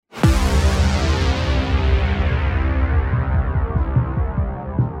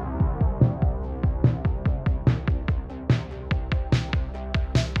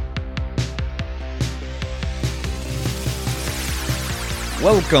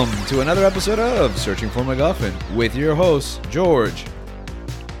Welcome to another episode of Searching for MacGuffin with your hosts, George,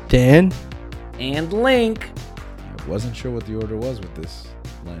 Dan, and Link. I wasn't sure what the order was with this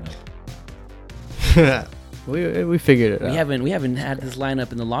lineup. we figured it out. We haven't had this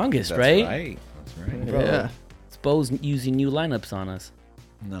lineup in the longest, That's right? That's right. Bro, Yeah. it's Bo's using new lineups on us.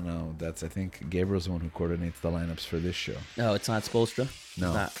 No, that's, I think, Gabriel's the one who coordinates the lineups for this show. No, it's not Spolstra. No.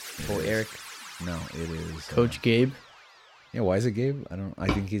 It's not for Eric. No, it is. Coach Gabe. Yeah, why is it Gabe? I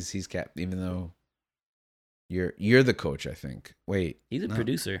think he's cap, even though you're the coach, I think. Wait. He's a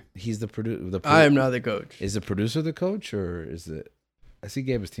producer. He's the producer. I am not the coach. Is the producer the coach, or is it? I see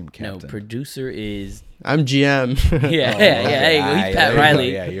Gabe as team captain. No, producer is. I'm GM. Yeah, okay. Hey, he's Yeah, Pat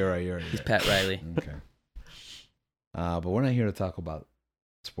Riley. Yeah, you're right. He's Pat Riley. Okay. But we're not here to talk about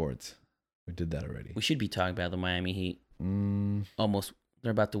sports. We did that already. We should be talking about the Miami Heat. Almost.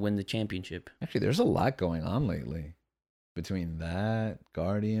 They're about to win the championship. Actually, there's a lot going on lately. Between that,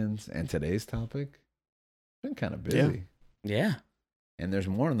 Guardians, and today's topic, been kind of busy. Yeah. And there's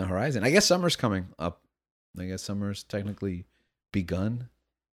more on the horizon. I guess summer's coming up. I guess summer's technically begun.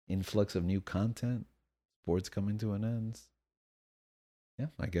 Influx of new content. Sports coming to an end. Yeah,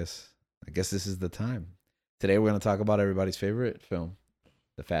 I guess this is the time. Today we're going to talk about everybody's favorite film,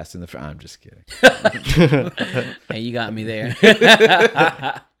 The Fast and the I'm just kidding. Hey, you got me there.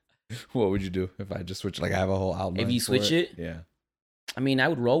 What would you do if I just switch? Like I have a whole outline. If you for switch it? Yeah. I mean, I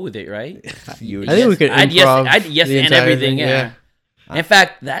would roll with it, right? I think we could I'd improv yes the and entire everything, thing, yeah. In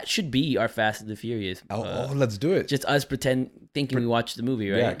fact, that should be our Fast and the Furious. Let's do it. Just us thinking we watched the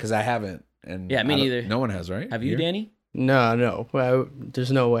movie, right? Yeah, because I haven't. And Yeah, me neither. No one has, right? Have you, Here? Danny? No. Well, there's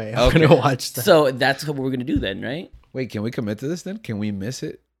no way I'm Okay. going to watch that. So that's what we're going to do then, right? Wait, can we commit to this then? Can we miss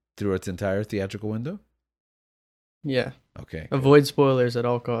it through its entire theatrical window? Yeah. Okay. Avoid spoilers at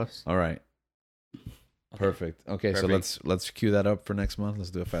all costs. All right. Perfect. Okay, so Perfect. let's cue that up for next month. Let's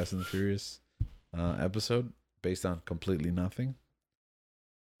do a Fast and the Furious episode based on completely nothing.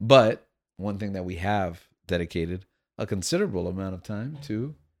 But one thing that we have dedicated a considerable amount of time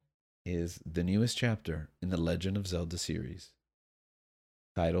to is the newest chapter in the Legend of Zelda series,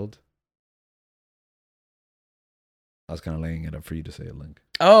 titled. I was kind of laying it up for you to say it, Link.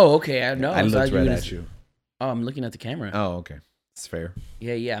 Oh, okay. I know. I looked right at you. Oh, I'm looking at the camera. Oh, okay. It's fair.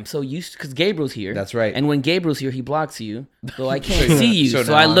 Yeah. I'm so used because Gabriel's here. That's right. And when Gabriel's here, he blocks you, so I can't see you. So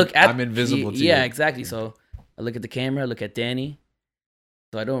So now I look at. I'm invisible to you. Yeah, exactly. So I look at the camera. I look at Danny.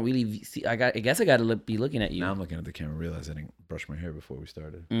 So I don't really see. I guess I got to be looking at you. Now I'm looking at the camera, realize I didn't brush my hair before we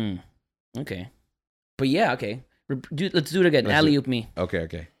started. Okay. But yeah, okay. Let's do it again. Let's Alley-oop me.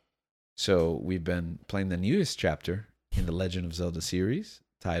 Okay. So we've been playing the newest chapter in the Legend of Zelda series,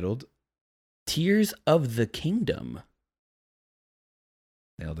 titled Tears of the Kingdom.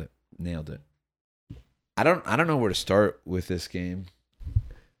 Nailed it. I don't know where to start with this game,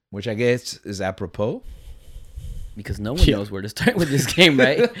 which I guess is apropos. Because no one knows where to start with this game,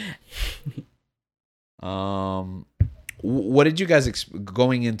 right? What did you guys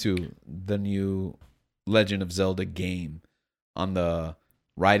going into the new Legend of Zelda game on the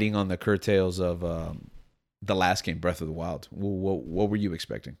riding on the curtails of the last game, Breath of the Wild? What were you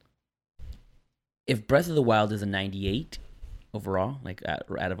expecting? If Breath of the Wild is a 98 overall, like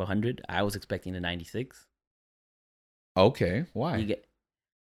out of 100, I was expecting a 96. Okay, why?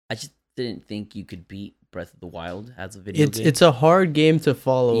 I just didn't think you could beat Breath of the Wild as a video game. It's a hard game to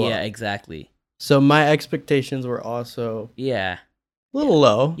follow Yeah, up. exactly. So my expectations were also Yeah. a little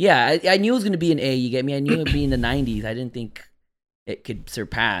low. Yeah, I knew it was going to be an A, you get me? I knew it would be in the 90s. I didn't think it could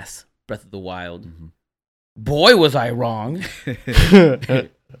surpass Breath of the Wild. Mm-hmm. Boy, was I wrong.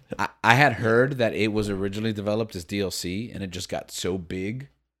 I had heard that it was originally developed as DLC, and it just got so big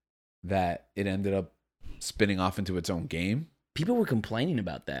that it ended up spinning off into its own game. People were complaining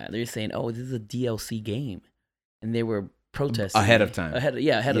about that. They're saying, "Oh, this is a DLC game," and they were protesting Ahead of time. Ahead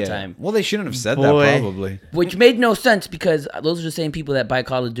of time. Well, they shouldn't have said Boy. that, probably. Which made no sense because those are the same people that buy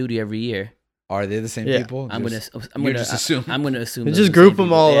Call of Duty every year. Are they the same Yeah. people? I'm gonna just assume. I'm gonna assume. Just those are the group same them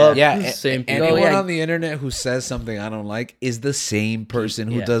people. all Yeah. up. Yeah, It's the same people. anyone yeah. on the internet who says something I don't like is the same person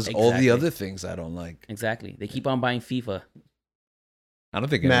who Yeah, does all the exactly. other things I don't like. Exactly. They keep on buying FIFA. I don't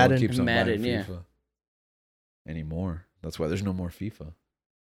think anyone Madden. keeps on Madden, buying yeah. FIFA anymore. That's why there's no more FIFA.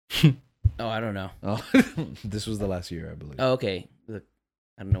 Oh, I don't know. Oh, this was the last year, I believe. Oh, okay. Look,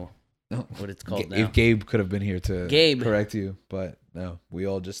 I don't know No. what it's called now. If Gabe could have been here to Gabe. correct you, but no, we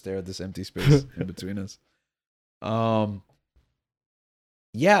all just stare at this empty space in between us.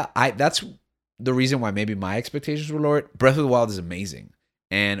 Yeah, that's the reason why maybe my expectations were lowered. Breath of the Wild is amazing,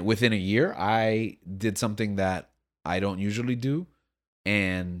 and within a year, I did something that I don't usually do,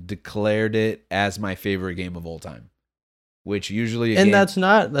 and declared it as my favorite game of all time. which usually And that's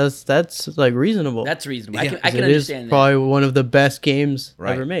like reasonable. That's reasonable. Yeah. I 'Cause can it is understand that. probably one of the best games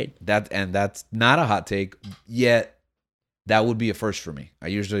Right. ever made. that's not a hot take yet. That would be a first for me. I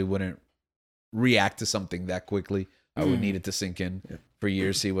usually wouldn't react to something that quickly. I would need it to sink in for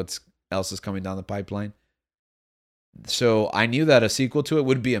years, see what else is coming down the pipeline. So I knew that a sequel to it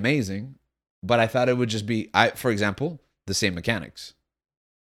would be amazing, but I thought it would just be, for example, the same mechanics.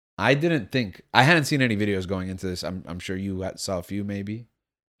 I hadn't seen any videos going into this. I'm sure you saw a few maybe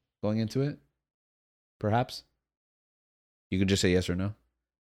going into it. Perhaps you could just say yes or no.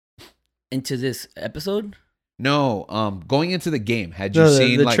 Into this episode? No, going into the game, had you No,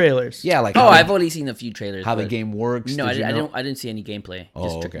 seen the like trailers? Yeah, like Oh, how I've only seen a few trailers. how the but- game works. No, Did you know? I didn't see any gameplay.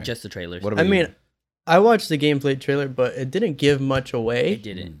 Oh, okay. Just the trailers. What I about you? mean, I watched the gameplay trailer, but it didn't give much away. It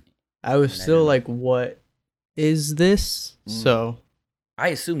didn't. I was And I still didn't- like, what is this? So, I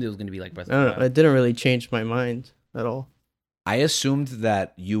assumed it was going to be like Breath I of don't the know. Wild. It didn't really change my mind at all. I assumed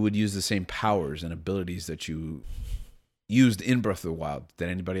that you would use the same powers and abilities that you used in Breath of the Wild. Did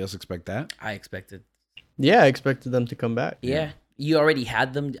anybody else expect that? I expected. Yeah, I expected them to come back. Yeah. You already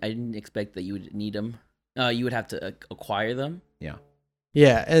had them. I didn't expect that you would need them. You would have to acquire them.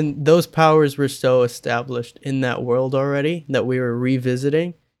 Yeah, and those powers were so established in that world already that we were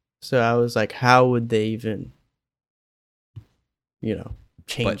revisiting. So I was like, how would they even,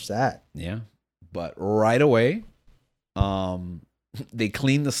 change that? Yeah. But right away, they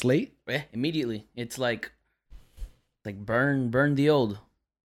cleaned the slate. Immediately. It's like burn the old.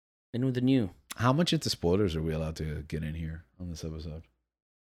 In with the new. How much into spoilers are we allowed to get in here on this episode?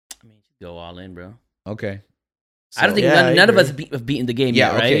 I mean, go all in, bro. Okay. I don't think Yeah, I none of us agree. have beaten the game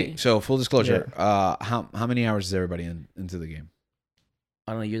Yeah, yet, right? okay. So full disclosure, how many hours is everybody into the game?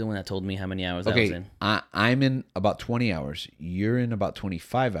 I don't know. You're the one that told me how many hours I was Okay, in. I'm in about 20 hours. You're in about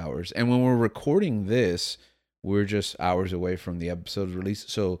 25 hours. And when we're recording this, we're just hours away from the episode's release.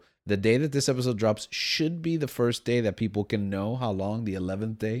 So the day that this episode drops should be the first day that people can know how long, the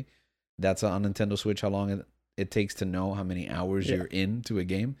 11th day, that's on Nintendo Switch, how long it takes to know how many hours you're into a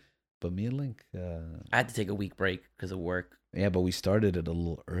game. But me and Link, I had to take a week break because of work. yeah, but we started it a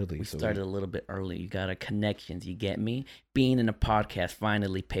little early. We so started a little bit early. You got our connections. You get me? Being in a podcast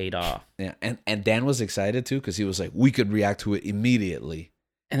finally paid off. Yeah, and Dan was excited too because he was like, we could react to it immediately.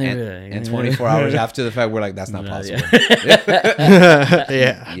 And 24 hours after the fact, we're like, that's not possible.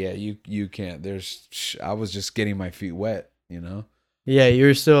 Yeah. Yeah, you can't. I was just getting my feet wet, Yeah, you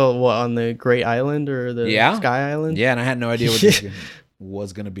were still on the Great Island or the Yeah. Sky Island? Yeah, and I had no idea what this game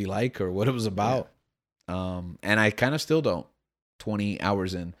was gonna be like or what it was about. And I kind of still don't. 20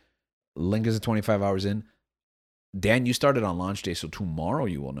 hours in. Link is 25 hours in. Dan, you started on launch day, so tomorrow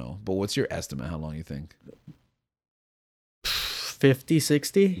you will know. But what's your estimate? How long you think? 50,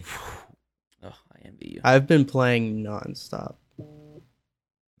 60? Oh, I envy you. I've been playing nonstop.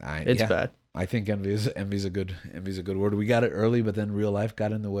 It's Yeah, bad. I think envy's a good word. We got it early, but then real life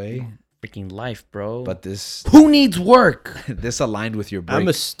got in the way. Freaking life, bro. But this who needs work? this aligned with your break. I'm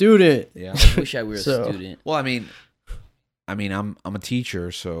a student. yeah. I wish I were So- a student. Well, I mean, I'm a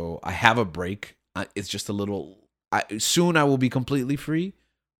teacher, so I have a break. It's just a little. Soon I will be completely free,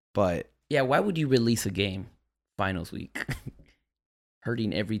 but Yeah, why would you release a game finals week?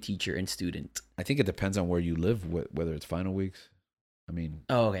 Hurting every teacher and student. I think it depends on where you live, whether it's final weeks. I mean,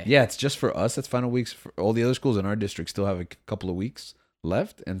 Oh, okay. yeah, it's just for us. It's final weeks. For all the other schools in our district still have a couple of weeks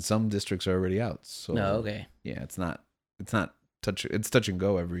left, and some districts are already out. So No, okay. yeah, it's not touch. It's touch and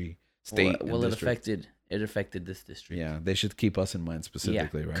go every state. Well, and it district. affected this district. Yeah, they should keep us in mind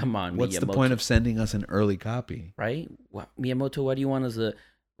specifically, right? Come on, What's the Miyamoto. point of sending us an early copy? Right? Miyamoto, what do you want us to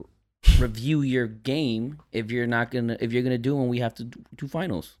review your game if you're gonna do it when we have to do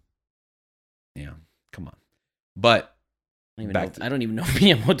finals? Yeah, come on. But I don't even know if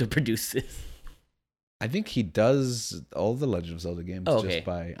Miyamoto produces. I think he does all the Legend of Zelda games Oh, okay. just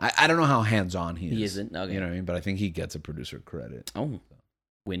by. I don't know how hands on he is. He isn't. Okay. You know what I mean? But I think he gets a producer credit. Oh,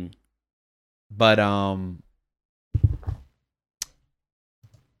 win. But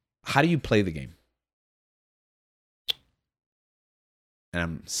how do you play the game? And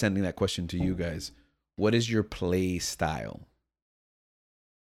I'm sending that question to you guys. What is your play style?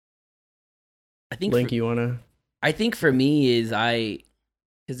 I think Link, you want to? I think for me is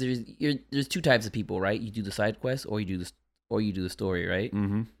because there's two types of people, right? You do the side quest or you do the story, right?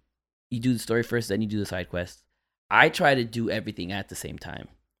 Mm-hmm. You do the story first, then you do the side quest. I try to do everything at the same time.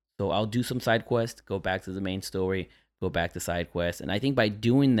 So I'll do some side quest, go back to the main story, go back to side quest, and I think by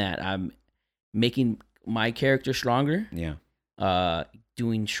doing that, I'm making my character stronger. Yeah.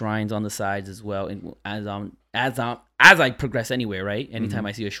 Doing shrines on the sides as well, and as I progress anywhere, right? Anytime Mhm.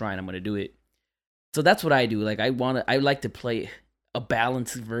 I see a shrine, I'm gonna do it. So that's what I do. Like I like to play a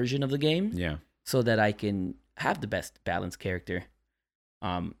balanced version of the game. Yeah. So that I can have the best balanced character.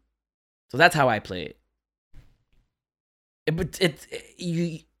 So that's how I play it. But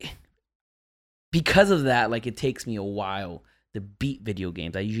because of that, like it takes me a while to beat video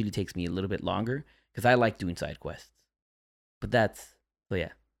games. It usually takes me a little bit longer because I like doing side quests. But so yeah.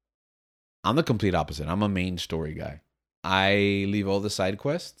 I'm the complete opposite. I'm a main story guy. I leave all the side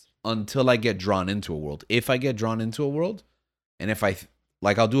quests until I get drawn into a world. If I get drawn into a world, and if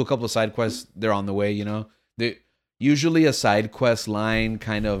I'll do a couple of side quests, they're on the way, you know. Usually a side quest line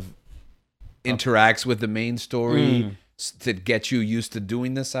kind of interacts with the main story to get you used to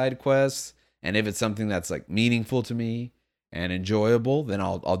doing the side quests. And if it's something that's like meaningful to me and enjoyable, then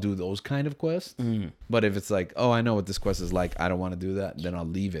I'll do those kind of quests. But if it's like, oh, I know what this quest is like, I don't want to do that, then I'll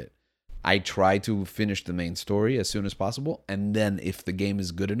leave it. I try to finish the main story as soon as possible, and then if the game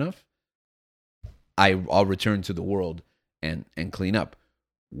is good enough, I'll return to the world and clean up.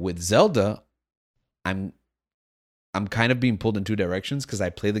 With Zelda, I'm kind of being pulled in two directions because I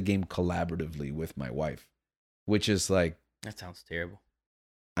play the game collaboratively with my wife, which is like, that sounds terrible.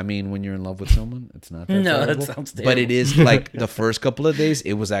 I mean, when you're in love with someone, it's not that no, terrible. that sounds terrible. But it is like the first couple of days,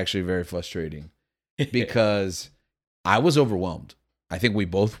 it was actually very frustrating because I was overwhelmed. I think we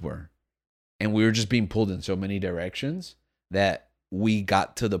both were. And we were just being pulled in so many directions that we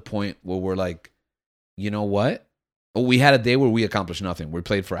got to the point where we're like, you know what? Well, we had a day where we accomplished nothing. We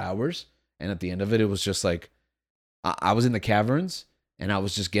played for hours. And at the end of it, it was just like, I was in the caverns and I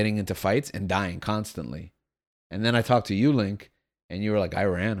was just getting into fights and dying constantly. And then I talked to you, Link, and you were like, I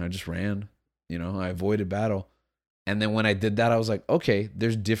just ran. You know, I avoided battle. And then when I did that, I was like, okay,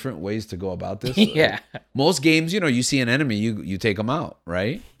 there's different ways to go about this. Yeah. Most games, you know, you see an enemy, you take them out,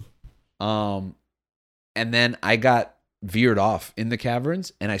 right? And then I got veered off in the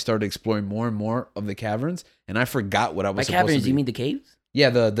caverns, and I started exploring more and more of the caverns, and I forgot what I was By supposed to caverns, be. you mean the caves? Yeah,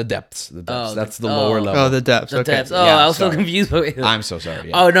 the depths. The depths. Oh, That's the lower level. Oh, the depths. The Okay. depths. Oh, Yeah, I was so sorry. confused. I'm so sorry.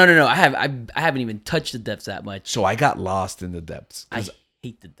 Yeah. Oh no! I haven't even touched the depths that much. So I got lost in the depths. I 'Cause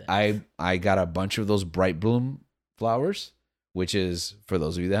hate the depths. I got a bunch of those bright bloom flowers, which is, for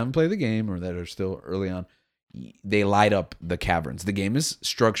those of you that haven't played the game or that are still early on, they light up the caverns. The game is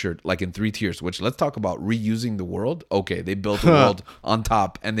structured like in 3 tiers, which, let's talk about reusing the world. Okay, they built a world on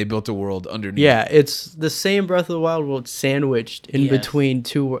top and they built a world underneath. Yeah, it's the same Breath of the Wild world sandwiched in Yes. between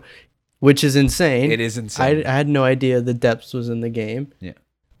two, which is insane. It is insane. I had no idea the depths was in the game. Yeah.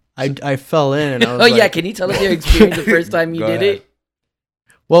 I fell in and I was Oh like, yeah, can you tell us your experience the first time you Go did ahead. it?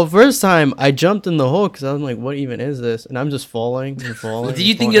 well, first time I jumped in the hole because I was like, what even is this? And I'm just falling and falling. Did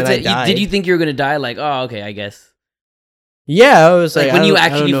you and think falling, and I did you died. think you were gonna die? Like, oh, okay, I guess. Yeah, I was like, Like when I you don't- I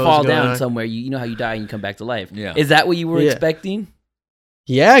don't actually know fall what's going down on. somewhere, you know how you die and you come back to life. Yeah. Is that what you were Yeah. expecting?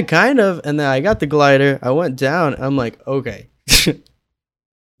 Yeah, kind of. And then I got the glider. I went down. I'm like, okay.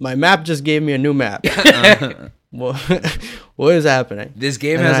 My map just gave me a new map. What, what is happening? This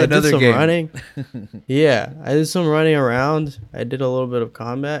game And has I did another some game. running. Yeah, I did some running around. I did a little bit of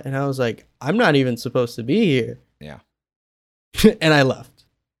combat, and I was like, I'm not even supposed to be here. Yeah. And I left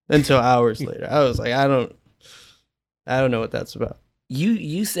until hours later. I was like, I don't know what that's about.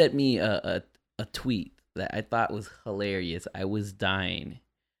 You sent me a tweet that I thought was hilarious. I was dying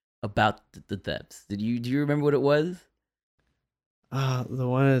about the depths. Do you remember what it was? The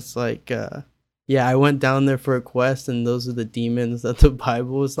one that's like, yeah, I went down there for a quest, and those are the demons that the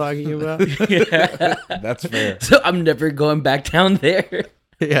Bible was talking about. Yeah. That's fair. So I'm never going back down there.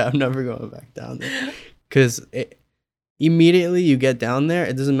 Yeah, I'm never going back down there. Because immediately you get down there,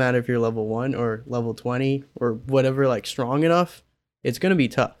 it doesn't matter if you're level 1 or level 20 or whatever, like strong enough, it's going to be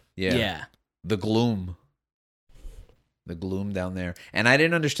tough. Yeah. The gloom down there. And I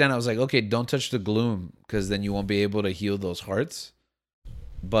didn't understand. I was like, okay, don't touch the gloom because then you won't be able to heal those hearts.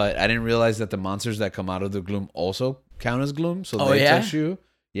 But I didn't realize that the monsters that come out of the gloom also count as gloom. So they touch you.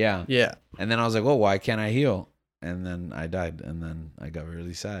 Yeah. Yeah. And then I was like, oh, why can't I heal? And then I died. And then I got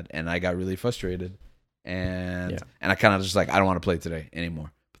really sad. And I got really frustrated. And I kind of just like, I don't want to play today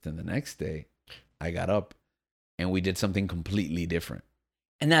anymore. But then the next day, I got up and we did something completely different.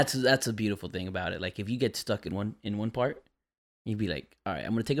 And that's a beautiful thing about it. Like if you get stuck in one part, you'd be like, all right,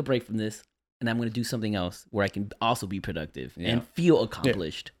 I'm gonna take a break from this, and I'm gonna do something else where I can also be productive and feel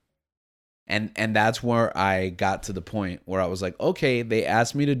accomplished. And that's where I got to the point where I was like, okay, they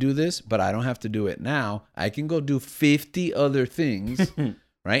asked me to do this, but I don't have to do it now. I can go do 50 other things,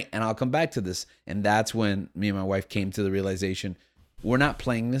 right? And I'll come back to this. And that's when me and my wife came to the realization, we're not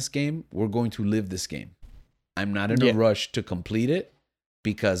playing this game. We're going to live this game. I'm not in a rush to complete it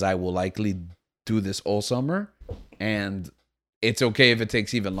because I will likely do this all summer. And it's okay if it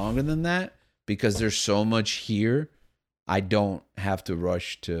takes even longer than that. because there's so much here. I don't have to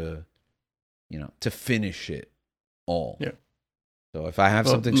rush to, to finish it all. Yeah. So if I have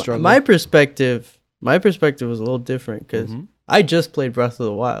Well, something struggling, my perspective was a little different because Mhm. I just played Breath of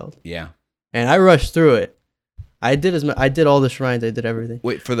the Wild yeah. and I rushed through it. I did all the shrines. I did everything.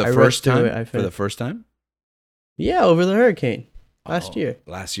 Wait, for the I rushed first through time? it, I For the finished. first time? Yeah, over the hurricane last Oh, year.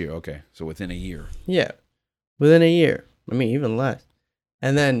 Last year, okay. So within a year. Yeah, within a year. I mean, even less.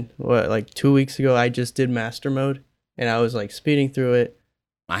 And then like 2 weeks ago, I just did master mode, and I was like speeding through it.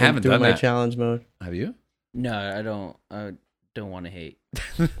 I and haven't through done my that. challenge mode. Have you? No, I don't want to hate.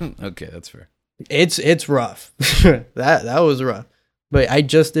 Okay, that's fair. It's rough. that was rough. But I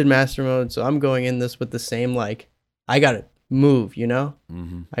just did master mode, so I'm going in this with the same like I gotta move,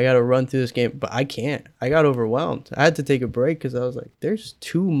 Mm-hmm. I gotta run through this game, but I can't. I got overwhelmed. I had to take a break because I was like, there's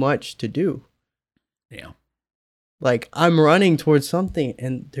too much to do. Yeah. Like I'm running towards something,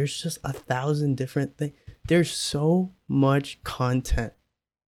 and there's just 1,000 different things. There's so much content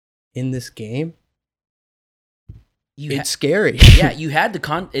in this game. It's scary. Yeah, you had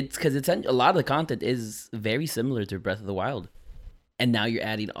the it's because a lot of the content is very similar to Breath of the Wild, and now you're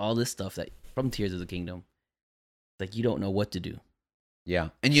adding all this stuff that from Tears of the Kingdom. Like you don't know what to do. Yeah.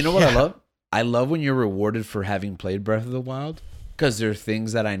 And you know what I Yeah. love? I love when you're rewarded for having played Breath of the Wild, because there are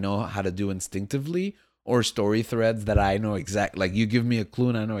things that I know how to do instinctively, or story threads that I know exactly. Like you give me a clue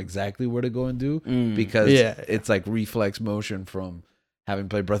and I know exactly where to go and do, because Yeah. it's like reflex motion from having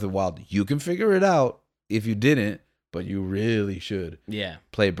played Breath of the Wild. You can figure it out if you didn't, but you really should Yeah,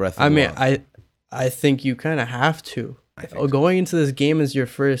 play Breath of the Wild. I think you kind of have to. I think so. Going into this game as your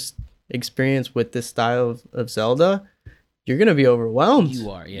first experience with this style of Zelda, you're gonna be overwhelmed. you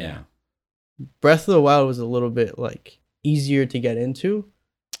are. Yeah. Breath of the Wild was a little bit like easier to get into.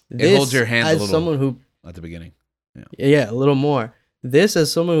 It holds your hand a as little. someone who, At the beginning. yeah, a little more. This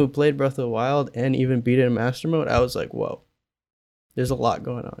as someone who played Breath of the Wild and even beat it in master mode, I was like, whoa, there's a lot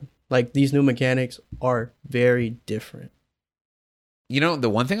going on. Like these new mechanics are very different. The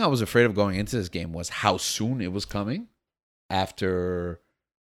one thing I was afraid of going into this game was how soon it was coming after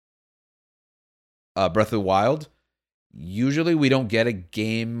Breath of the Wild. Usually we don't get a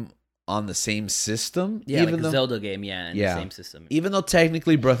game on the same system. Yeah, even like a though, Zelda game. Yeah, in Yeah. the same system. even though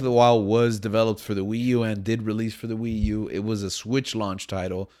technically Breath of the Wild was developed for the Wii U and did release for the Wii U, it was a Switch launch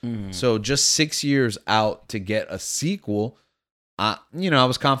title. Mhm. So just 6 years out to get a sequel, I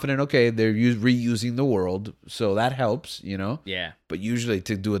was confident, okay, they're reusing the world, so that helps, Yeah. But usually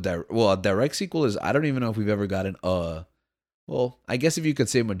to do a direct sequel is, I don't even know if we've ever gotten well, I guess if you could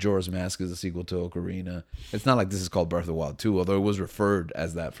say Majora's Mask is a sequel to Ocarina, it's not like this is called Breath of the Wild 2, although it was referred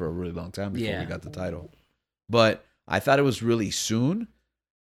as that for a really long time before we got the title. But I thought it was really soon.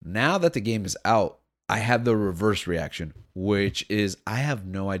 Now that the game is out, I had the reverse reaction, which is I have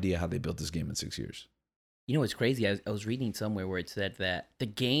no idea how they built this game in 6 years. You know what's crazy? I was reading somewhere where it said that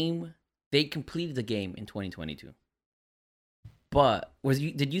they completed the game in 2022. But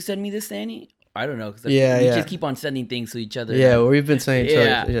did you send me this, Danny? I don't know. 'Cause we Yeah. just keep on sending things to each other. Yeah, well, we've been saying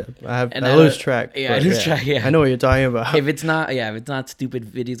Yeah. I lose track. Yeah, I but lose track. Yeah, I know what you're talking about. if it's not stupid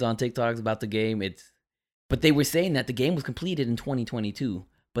videos on TikToks about the game, but they were saying that the game was completed in 2022,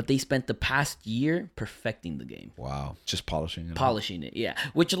 but they spent the past year perfecting the game, Wow, just polishing it. polishing it. Yeah,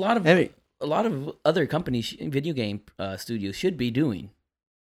 which a lot of other companies, video game studios should be doing.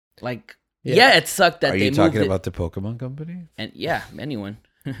 Like, yeah, it sucked that Are they you moved talking it, about the Pokemon company? and yeah, anyone.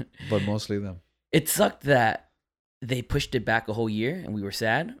 But mostly them. It sucked that they pushed it back a whole year, and we were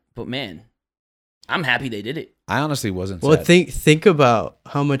sad. But man, I'm happy they did it. I honestly wasn't Well, sad. think about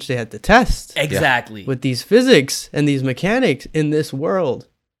how much they had to test Exactly. with these physics and these mechanics in this world.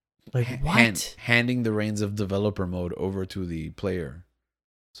 Like what? Handing the reins of developer mode over to the player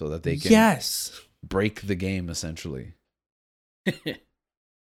so that they can Yes. break the game, essentially.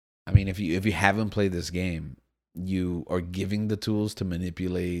 I mean, if you haven't played this game, you are giving the tools to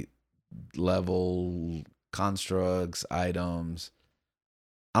manipulate level constructs, items.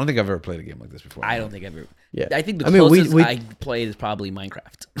 I don't think I've ever played a game like this before. I don't think I've ever. Yeah. I think the I mean, closest we I played is probably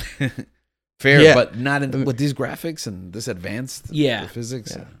Minecraft. Fair, Yeah. but not with these graphics and this advanced Yeah.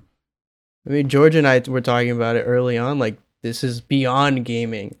 physics. Yeah. I mean, George and I were talking about it early on. Like, this is beyond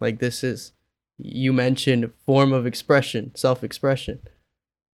gaming. Like, this is, you mentioned form of expression, self-expression.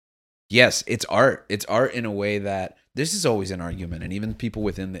 Yes, it's art. It's art in a way that this is always an argument, and even people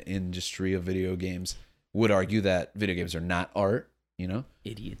within the industry of video games would argue that video games are not art,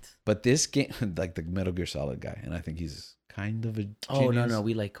 Idiots. But this game, like the Metal Gear Solid guy, and I think he's kind of a genius. Oh no,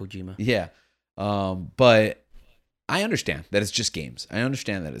 we like Kojima. Yeah. But I understand that it's just games. I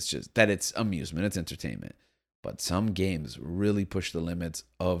understand that it's amusement, it's entertainment. but some games really push the limits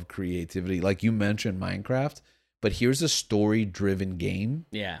of creativity. Like you mentioned Minecraft, but here's a story-driven game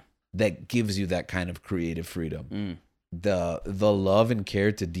Yeah. that gives you that kind of creative freedom. Mm. The love and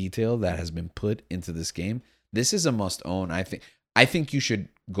care to detail that has been put into this game. This is a must own. I think you should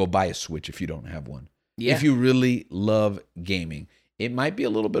go buy a Switch if you don't have one. Yeah. If you really love gaming. It might be a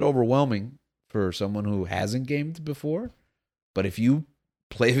little bit overwhelming for someone who hasn't gamed before, but if you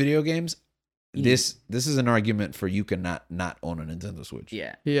play video games, this is an argument for you can not own a Nintendo Switch.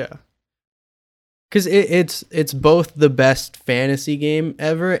 Yeah. Yeah. Because it's both the best fantasy game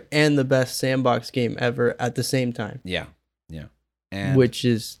ever and the best sandbox game ever at the same time. Yeah. And which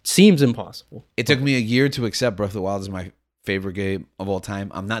seems impossible. it took me a year to accept Breath of the Wild as my favorite game of all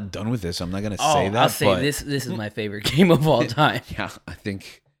time. I'm not done with this. I'm not gonna say that. I'll say but this is my favorite game of all time. Yeah, I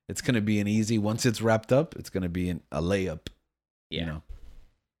think it's gonna be an easy. Once it's wrapped up, it's gonna be a layup. Yeah. You know,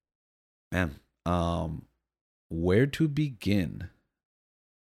 man. Where to begin?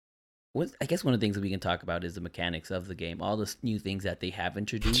 I guess one of the things that we can talk about is the mechanics of the game. All the new things that they have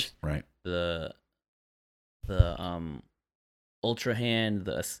introduced. Right. The Ultra Hand,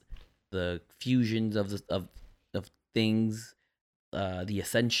 the fusions of things, the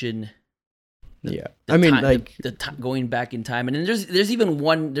Ascension. Yeah, I mean, like going back in time, and then there's even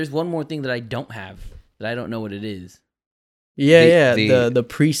one more thing that I don't have that I don't know what it is. Yeah, the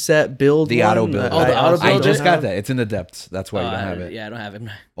preset build, the auto build. Oh, the auto build. I just got that. It's in the depths. That's why you don't have it. Yeah, I don't have it.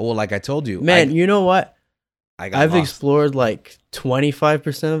 Oh, well, like I told you, man. You know what? I've explored like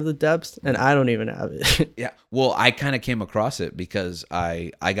 25% of the depths, and I don't even have it. Yeah. Well, I kind of came across it because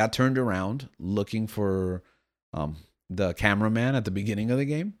I got turned around looking for the cameraman at the beginning of the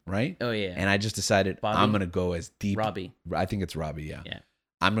game, right? Oh yeah. And I just decided I'm gonna go as deep. Robbie. I think it's Robbie. Yeah. Yeah.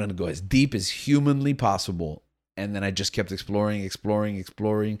 I'm gonna go as deep as humanly possible, and then I just kept exploring.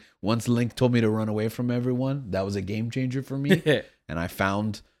 Once Link told me to run away from everyone, that was a game changer for me. And I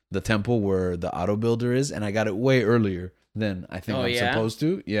found the temple where the auto builder is, and I got it way earlier than I think I'm supposed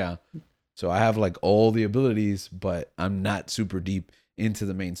to. Yeah. So I have like all the abilities, but I'm not super deep into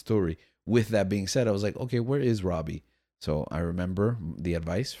the main story. With that being said, I was like, okay, where is Robbie? So I remember the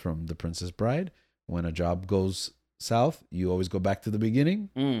advice from The Princess Bride. When a job goes south, you always go back to the beginning.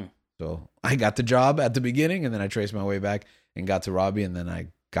 So I got the job at the beginning, and then I traced my way back and got to Robbie, and then I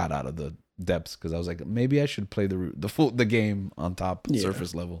got out of the depths because I was like, maybe I should play the game on top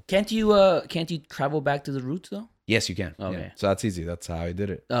surface level. Can't you travel back to the roots though? Yes, you can. Okay. Yeah. So that's easy. That's how I did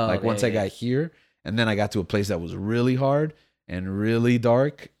it. Oh, like okay, once I got here, and then I got to a place that was really hard and really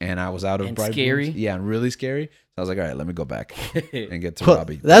dark, and I was out of and bright scary. rooms. Yeah, and really scary. So I was like, all right, let me go back and get to Well,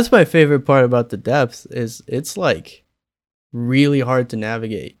 Robbie. that's my favorite part about the depths is it's like really hard to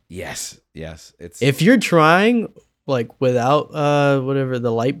navigate. Yes. It's If you're trying like without whatever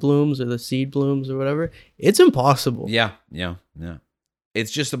the light blooms or the seed blooms or whatever, it's impossible. Yeah.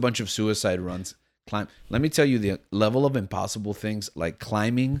 It's just a bunch of suicide runs. Let me tell you the level of impossible things like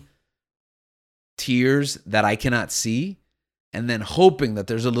climbing tiers that I cannot see, and then hoping that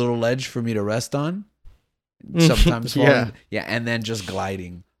there's a little ledge for me to rest on. Sometimes falling, and then just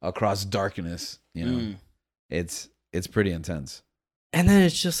gliding across darkness. You know, it's pretty intense. And then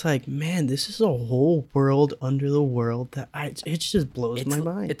it's just like, man, this is a whole world under the world that it just blows my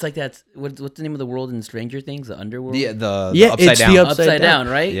mind. It's like that's what's the name of the world in Stranger Things? The underworld. Yeah, the yeah, upside it's down. the upside down,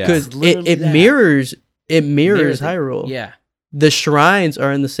 right? Yeah. Because it mirrors Hyrule. Yeah. The shrines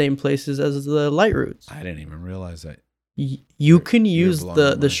are in the same places as the light roots. I didn't even realize that. You can use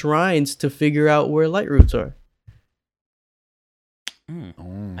the shrines to figure out where light roots are.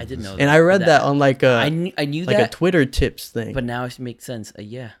 I didn't know. And I read that on like I knew like that, a Twitter tips thing. but now it makes sense.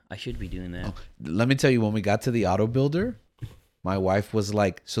 Yeah, I should be doing that. Oh, let me tell you, when we got to the auto builder, my wife was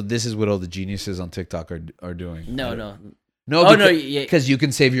like, "So this is what all the geniuses on TikTok are doing." No. Because you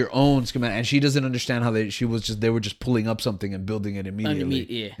can save your own schematic, and she doesn't understand how they were just pulling up something and building it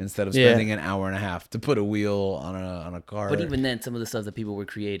immediately instead of spending an hour and a half to put a wheel on a car. But even then, some of the stuff that people were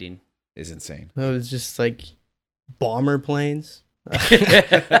creating is insane. It was just like bomber planes.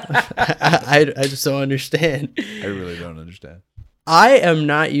 I just don't understand. I really don't understand. I am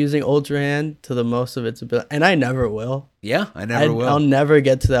not using Ultra Hand to the most of its ability, and I never will. Yeah, I never will. I'll never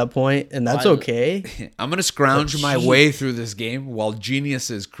get to that point, and that's okay. I'm gonna scrounge my way through this game while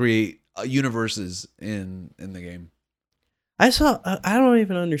geniuses create universes in the game. I don't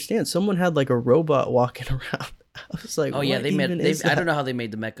even understand. Someone had like a robot walking around. I was like, oh yeah, I don't know how they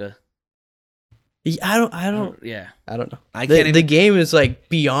made the mecha. I don't know. The game is like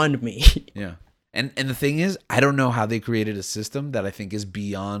beyond me. Yeah. And the thing is, I don't know how they created a system that I think is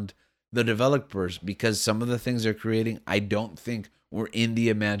beyond the developers, because some of the things they're creating, I don't think were in the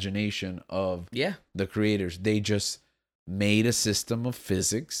imagination of the creators. They just made a system of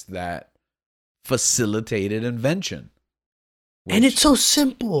physics that facilitated invention. And it's so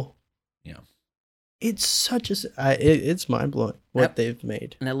simple. Yeah. It's such it's mind blowing what they've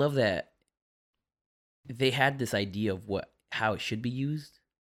made. And I love that they had this idea of how it should be used.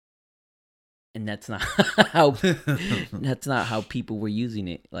 And that's not how people were using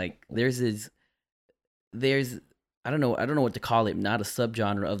it. Like there's I don't know what to call it, not a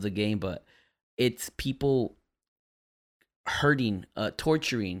subgenre of the game, but it's people hurting,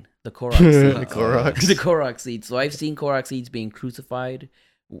 torturing the Korok seeds. The Korok seeds. So I've seen Korok seeds being crucified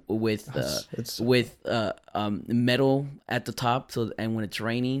with metal at the top, and when it's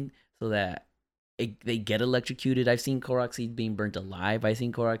raining, so that they get electrocuted. I've seen Korok seeds being burnt alive. I've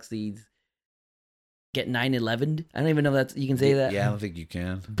seen Korok seeds get 9/11'd. I don't even know if you can say that. Yeah, I don't think you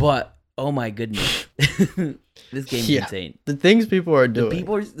can. But oh my goodness, this game's insane. The things people are doing.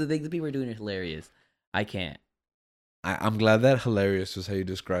 The things people are doing are hilarious. I can't. I'm glad that hilarious was how you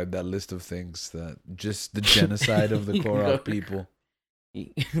described that list of things. That just the genocide of the Korok people.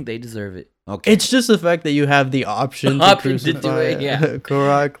 They deserve it. Okay. It's just the fact that you have the option to crucify do it,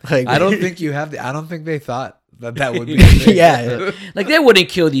 Korok. Like, I don't think you have I don't think they thought that would be. Yeah. Like they wouldn't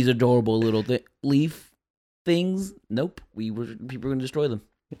kill these adorable little leaf things. Nope. People were gonna destroy them.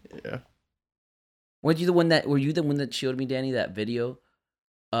 Yeah. Were you the one that showed me, Danny, that video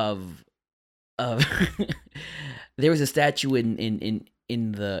of there was a statue in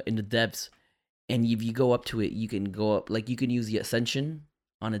the depths, and if you go up to it, you can go up, like you can use the ascension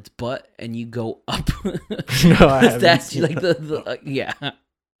on its butt, and you go up. No, I haven't statue, seen like yeah.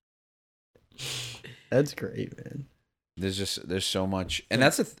 That's great, man. There's so much, and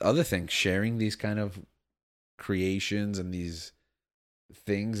that's the other thing. Sharing these kind of creations and these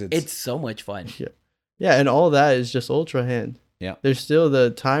things, it's so much fun. Yeah, and all that is just Ultra Hand. Yeah, there's still the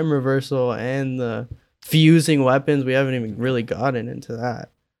time reversal and the fusing weapons. We haven't even really gotten into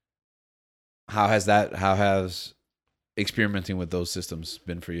that. How has experimenting with those systems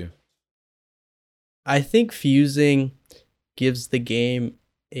been for you? I think fusing gives the game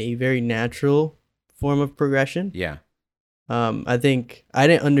a very natural form of progression. Yeah. I think I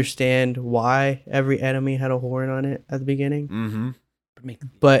didn't understand why every enemy had a horn on it at the beginning. Mm-hmm.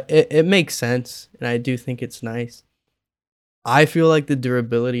 But it makes sense, and I do think it's nice. I feel like the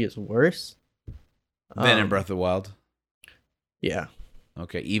durability is worse than in Breath of the Wild. Yeah.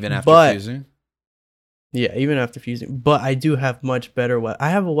 Okay, even after fusing? Yeah, even after fusing. But I do have much better I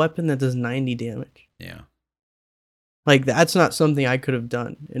have a weapon that does 90 damage. Yeah. Like, that's not something I could have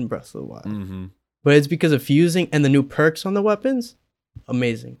done in Breath of the Wild. Mm-hmm. But it's because of fusing and the new perks on the weapons.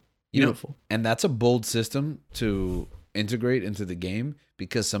 Amazing. Beautiful. And that's a bold system to integrate into the game,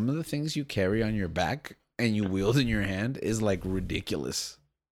 because some of the things you carry on your back and you wield in your hand is like ridiculous.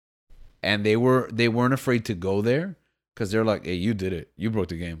 And they weren't afraid to go there, because they're like, hey, you did it. You broke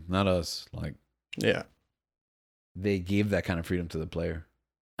the game, not us. Like, yeah. They gave that kind of freedom to the player.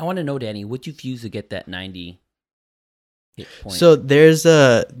 I want to know, Danny, what'd you fuse to get that 90 hit point? So there's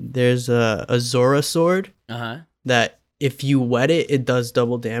a Zora sword that if you wet it, it does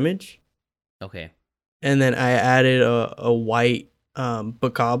double damage. Okay. And then I added a white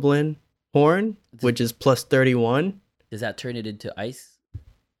bokoblin horn, which is plus 31. Does that turn it into ice?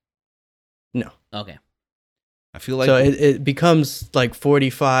 No. Okay. I feel like so it becomes like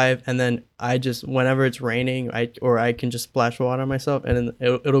 45, and then I just, whenever it's raining, I can just splash water on myself, and then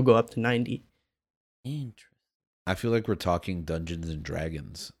it'll go up to 90. Interesting. I feel like we're talking Dungeons and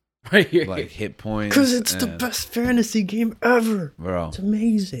Dragons. Right here. Like hit points. Because it's the best fantasy game ever. Bro. It's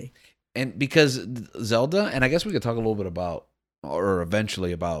amazing. And because Zelda, and I guess we could talk a little bit about, or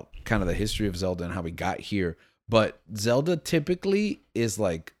eventually about, kind of the history of Zelda and how we got here. But Zelda typically is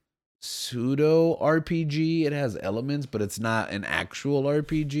like pseudo RPG. It has elements, but it's not an actual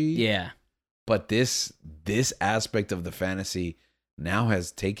RPG. Yeah. But this aspect of the fantasy now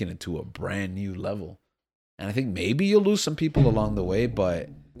has taken it to a brand new level. And I think maybe you'll lose some people along the way, but...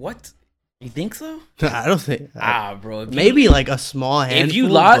 What? You think so? I don't think... bro. Maybe like a small handful. If you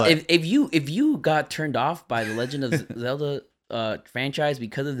lost, if you got turned off by the Legend of Zelda franchise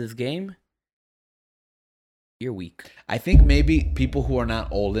because of this game, you're weak. I think maybe people who are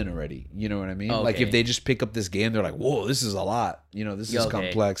not all in already, you know what I mean? Okay. Like if they just pick up this game, they're like, "Whoa, this is a lot." You know, this is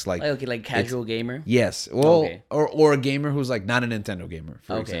complex. Like casual gamer. Yes. Well, or a gamer who's like not a Nintendo gamer,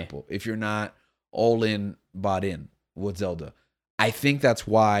 for example. If you're not all in, bought in with Zelda, I think that's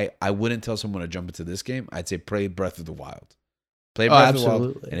why I wouldn't tell someone to jump into this game. I'd say play Breath of the Wild. Play Breath of the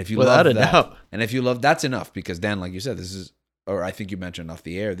Wild. And if you love that, and if you love, that's enough, because Dan, like you said, this is or I think you mentioned off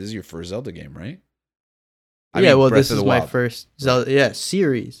the air, this is your first Zelda game, right? This Breath of is the my Wild. first Zelda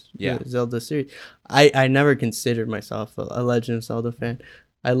series. Yeah. Zelda series. I never considered myself a Legend of Zelda fan.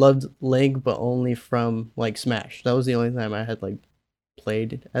 I loved Link, but only from like Smash. That was the only time I had like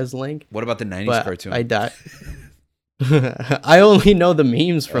played as Link. What about the 90s But cartoon? I died. I only know the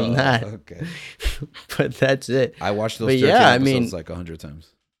memes from that, Okay. but that's it. I watched those But 13 yeah, I episodes mean- like 100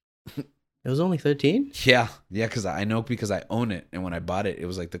 times. It was only 13. Yeah, because I know because I own it, and when I bought it, it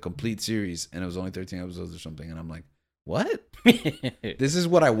was like the complete series, and it was only 13 episodes or something, and I'm like, what? This is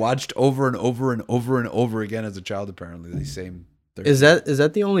what I watched over and over and over and over again as a child. Apparently, the same. 13. Is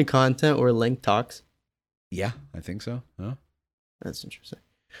that the only content where Link talks? Yeah, I think so. Huh? That's interesting.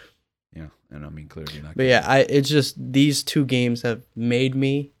 Yeah, and I mean clearly not. But yeah, it's just these two games have made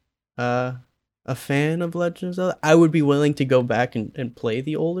me a fan of Legend of Zelda. I would be willing to go back and play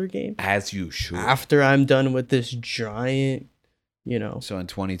the older game As you should. after I'm done with this giant, So in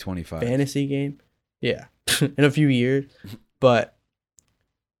 2025. fantasy game. Yeah, in a few years. But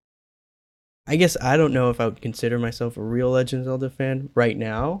I guess I don't know if I would consider myself a real Legend of Zelda fan right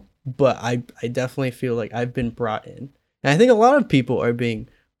now, but I definitely feel like I've been brought in. And I think a lot of people are being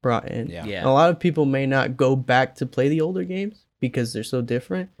brought in. Yeah. Yeah. A lot of people may not go back to play the older games because they're so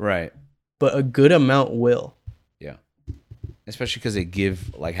different, Right. but a good amount will. Especially because they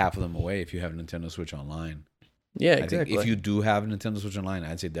give like half of them away if you have Nintendo Switch Online. Yeah, I exactly. think if you do have Nintendo Switch Online,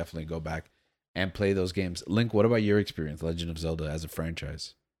 I'd say definitely go back and play those games. Link, what about your experience, Legend of Zelda as a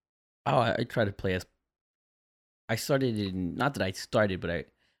franchise? Oh, I try to play as. I started in, not that I started, but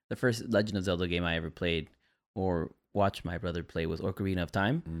the first Legend of Zelda game I ever played or watched my brother play was Ocarina of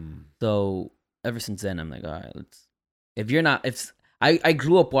Time. So ever since then, I'm like, all right, I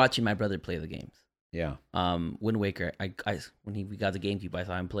grew up watching my brother play the games. Yeah. Wind Waker, we got the GameCube, I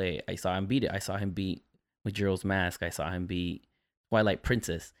saw him play. I saw him beat it. I saw him beat Majora's Mask. I saw him beat Twilight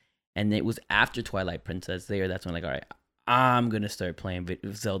Princess. And it was after Twilight Princess that's when, like, all right, I'm gonna start playing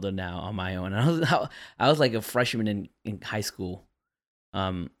Zelda now on my own. And I was like a freshman in high school.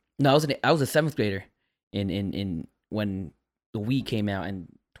 No, I was a 7th grader in when the Wii came out and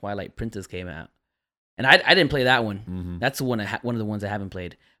Twilight Princess came out, and I didn't play that one. Mm-hmm. That's the one one of the ones I haven't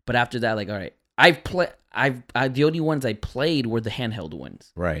played. But after that, like, all right, the only ones I played were the handheld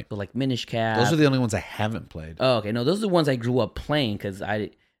ones. Right. So like Minish Cap. Those are the only ones I haven't played. Oh, okay. No, those are the ones I grew up playing because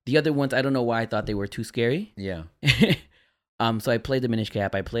the other ones I don't know why I thought they were too scary. Yeah. So I played the Minish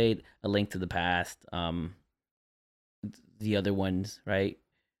Cap. I played A Link to the Past. The other ones, right?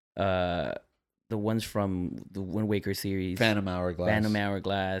 The ones from the Wind Waker series. Phantom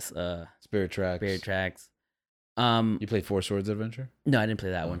Hourglass. Spirit Tracks. You played Four Swords Adventure? No, I didn't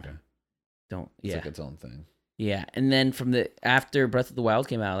play that one. Okay. Don't. It's Yeah. like its own thing. Yeah, and then after Breath of the Wild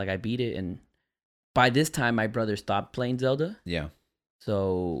came out, like I beat it, and by this time my brother stopped playing Zelda. Yeah.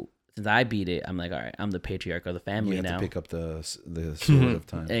 So since I beat it, I'm like, all right, I'm the patriarch of the family You have now. to pick up the Sword of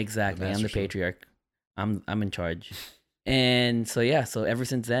Time. Exactly, I'm the Master Sword. patriarch. I'm in charge, and so yeah, so ever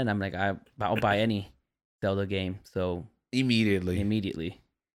since then, I'm like, I'll buy any Zelda game. So Immediately.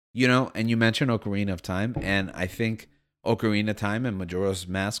 You know, and you mentioned Ocarina of Time, and I think Ocarina of Time and Majora's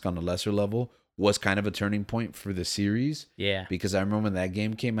Mask on a lesser level was kind of a turning point for the series. Yeah. Because I remember when that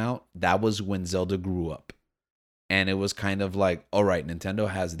game came out, that was when Zelda grew up. And it was kind of like, all right, Nintendo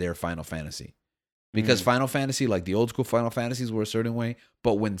has their Final Fantasy. Because Final Fantasy, like the old school Final Fantasies were a certain way,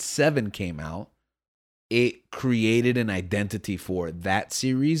 but when 7 came out, it created an identity for that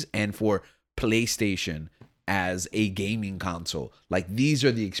series and for PlayStation as a gaming console. Like, these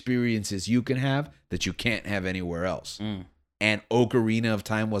are the experiences you can have that you can't have anywhere else. And Ocarina of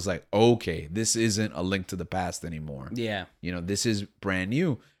Time was like, okay, this isn't A Link to the Past anymore. Yeah. You know, this is brand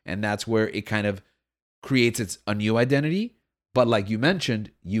new. And that's where it kind of creates a new identity. But like you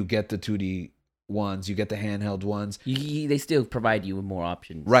mentioned, you get the 2D ones, you get the handheld ones. They still provide you with more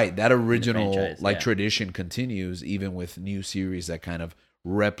options. Right. That original franchise, tradition continues even with new series that kind of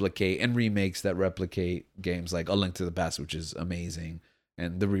replicate and remakes that replicate games like A Link to the Past, which is amazing,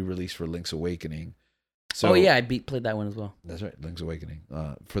 and the re-release for Link's Awakening. So, I played that one as well. That's right, Link's Awakening.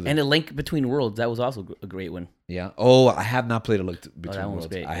 And A Link Between Worlds, that was also a great one. Yeah. Oh, I have not played A Link Between that one was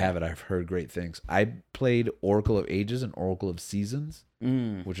Worlds. great, I yeah. have it. I've heard great things. I played Oracle of Ages and Oracle of Seasons,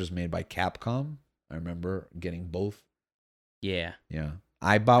 which was made by Capcom. I remember getting both. Yeah. Yeah.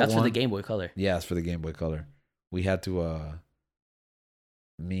 I bought That's one. for the Game Boy Color. Yeah, it's for the Game Boy Color. We had to,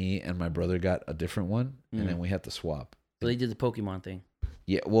 me and my brother got a different one, and then we had to swap. So they did the Pokemon thing.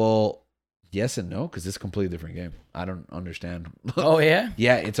 Yeah, well, yes and no, because it's a completely different game. I don't understand. Oh, yeah?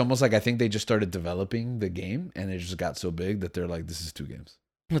 Yeah, it's almost like I think they just started developing the game, and it just got so big that they're like, this is 2 games.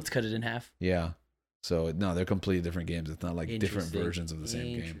 Let's cut it in half. Yeah. So no, they're completely different games. It's not like different Interesting. versions of the same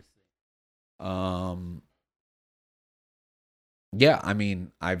game. Interesting. Yeah, I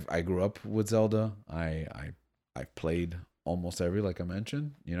mean, I grew up with Zelda. I've played almost every, like I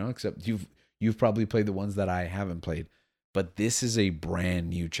mentioned, except you've probably played the ones that I haven't played. But this is a brand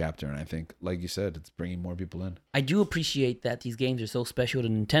new chapter, and I think, like you said, it's bringing more people in. I do appreciate that these games are so special to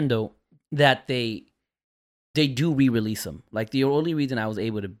Nintendo that they do re-release them. Like, the only reason I was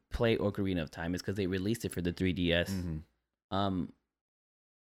able to play Ocarina of Time is because they released it for the 3DS. Mm-hmm.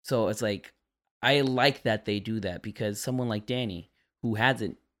 So it's like, I like that they do that, because someone like Danny, who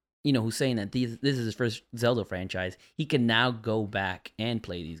hasn't, who's saying that this is his first Zelda franchise, he can now go back and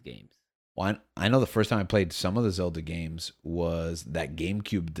play these games. Well, I know the first time I played some of the Zelda games was that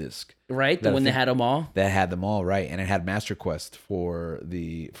GameCube disc. Right? The one that had them all? That had them all, right. And it had Master Quest for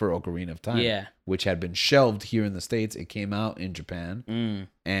Ocarina of Time. Yeah. Which had been shelved here in the States. It came out in Japan. Mm.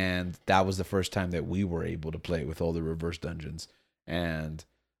 And that was the first time that we were able to play with all the reverse dungeons. And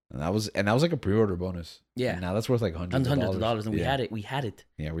that was like a pre-order bonus. Yeah. And now that's worth like hundreds of dollars. And we had it. We had it.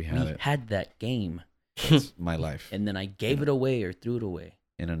 Yeah, we had that game. That's my life. And then I gave it away or threw it away.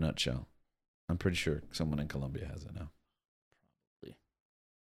 In a nutshell. I'm pretty sure someone in Colombia has it now. Probably.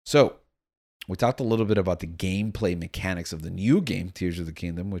 So, we talked a little bit about the gameplay mechanics of the new game, Tears of the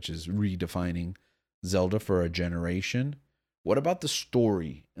Kingdom, which is redefining Zelda for a generation. What about the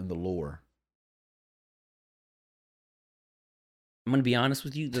story and the lore? I'm going to be honest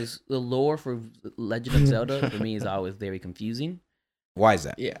with you. The lore for Legend of Zelda, for me, is always very confusing. Why is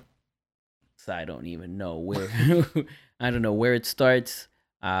that? Yeah. So I don't even know where. I don't know where it starts.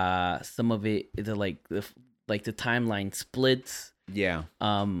 Some of it is like the timeline splits. Yeah.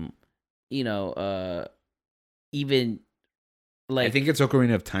 Even like, I think it's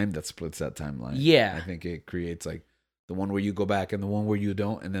Ocarina of Time that splits that timeline. Yeah. I think it creates like the one where you go back and the one where you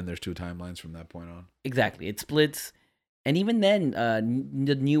don't, and then there's two timelines from that point on. Exactly. It splits. And even then,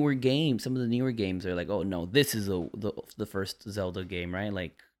 the newer games, some of the newer games are like, oh no, this is the first Zelda game, right?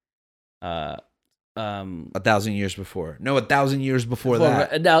 Like, 1,000 years before. No, 1,000 years before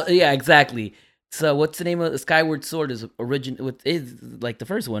that. Now, yeah, exactly. So what's the name of the Skyward Sword is like the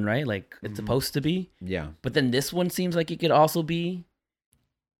first one, right? Like it's supposed to be. Yeah. But then this one seems like it could also be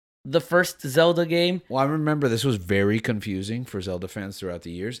the first Zelda game. Well, I remember this was very confusing for Zelda fans throughout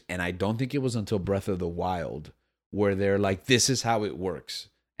the years, and I don't think it was until Breath of the Wild where they're like, this is how it works.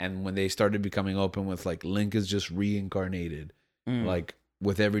 And when they started becoming open with like Link is just reincarnated, like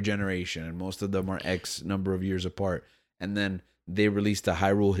with every generation, and most of them are X number of years apart. And then they released the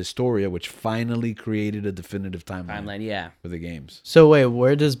Hyrule Historia, which finally created a definitive timeline for the games. So wait,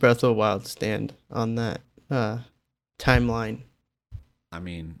 where does Breath of the Wild stand on that timeline? I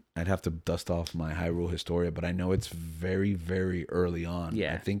mean, I'd have to dust off my Hyrule Historia, but I know it's very, very early on.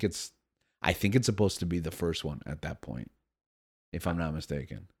 Yeah. I think it's supposed to be the first one at that point, if I'm not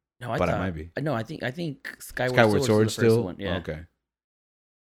mistaken. No, But it might be. No, I think Skyward Sword is the first still? one. Yeah. Okay.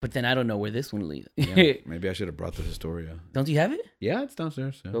 But then I don't know where this one leads. Yeah, maybe I should have brought the Historia. Don't you have it? Yeah, it's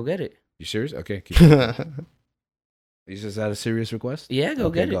downstairs. Yeah. Go get it. You serious? Okay. Keep it. Is that a serious request? Yeah, go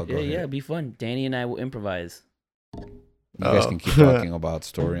Okay, get it. go ahead. Yeah, it'll be fun. Danny and I will improvise. You guys can keep talking about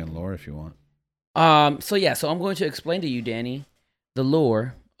story and lore if you want. So I'm going to explain to you, Danny, the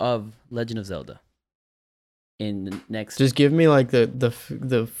lore of Legend of Zelda. In the next, Just give me like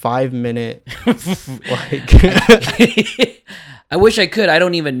the 5 minute like. I wish I could. I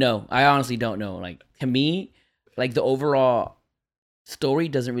don't even know. I honestly don't know. Like, to me, like the overall story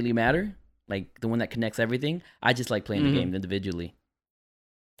doesn't really matter. Like the one that connects everything. I just like playing the game individually.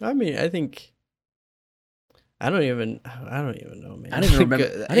 I mean, I think I don't even know, man. I don't even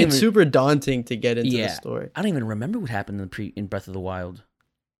remember. It's super daunting to get into the story. I don't even remember what happened in Breath of the Wild.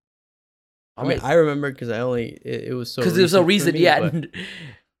 I mean, I remember because it was so, because there's no reason. Me, Yeah. but...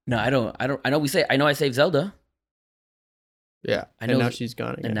 No, I don't. I know I saved Zelda. Yeah, I know. And now she's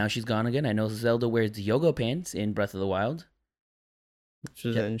gone again. And now she's gone again. I know Zelda wears the yoga pants in Breath of the Wild. Which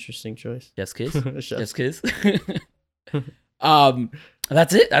was an interesting choice. Just kiss. Just kiss.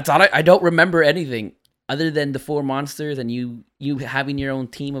 That's it. That's all. I don't remember anything other than the 4 monsters and you having your own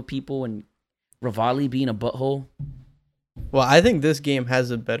team of people and Rivali being a butthole. Well, I think this game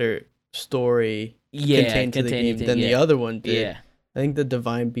has a better story contained to the game than the other one did. Yeah. I think the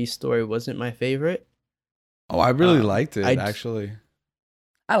Divine Beast story wasn't my favorite. Oh, I really liked it, actually.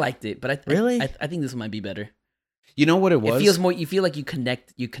 I liked it, but I think this might be better. You know what it was? It feels more. You feel like you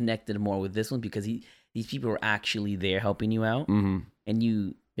connected more with this one because these people are actually there helping you out, and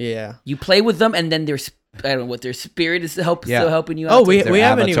you play with them, and then I don't know what their spirit is still helping you out. Oh, we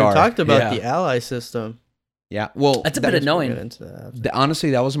haven't even talked about the ally system. Yeah, well, that's a bit annoying.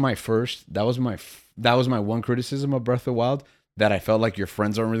 Honestly, that was my that was my one criticism of Breath of the Wild, that I felt like your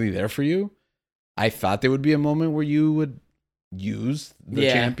friends aren't really there for you. I thought there would be a moment where you would use the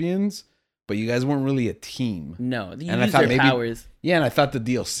champions, but you guys weren't really a team. No, you and use their powers. Yeah, and I thought the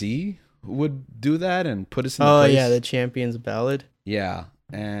DLC would do that and put us in the place. Oh yeah, the Champions Ballad. Yeah,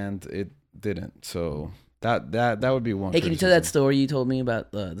 and it didn't. So that would be one. Hey, can you tell that story you told me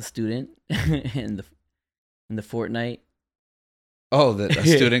about the student in the Fortnite? Oh, that a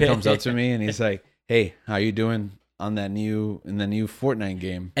student comes up to me and he's like, "Hey, how you doing on the new Fortnite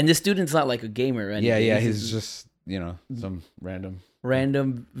game?" And the student's not like a gamer or anything. Yeah, he's just some random,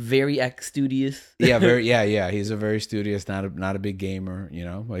 very studious. Yeah. He's a very studious, not a big gamer,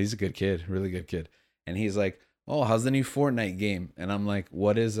 but he's a good kid, really good kid. And he's like, "Oh, how's the new Fortnite game?" And I'm like,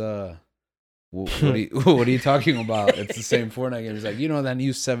 "What is what are you talking about? It's the same Fortnite game." He's like, that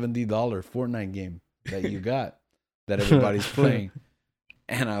new $70 Fortnite game that you got that everybody's playing.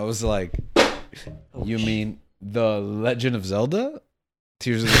 And I was like, "You mean the Legend of Zelda?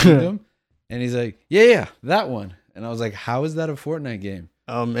 Tears of the Kingdom?" And he's like, yeah, that one. And I was like, "How is that a Fortnite game?"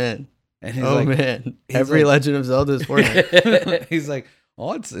 Oh man. And he's man. Every Legend of Zelda is Fortnite. He's like,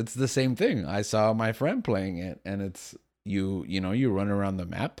 "Oh, it's the same thing. I saw my friend playing it, and it's you run around the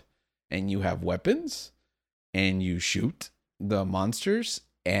map and you have weapons and you shoot the monsters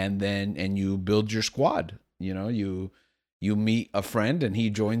and you build your squad. You meet a friend and he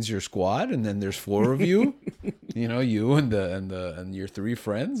joins your squad, and then there's 4 of you, you and your 3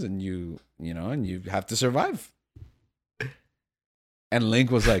 friends, and you have to survive." And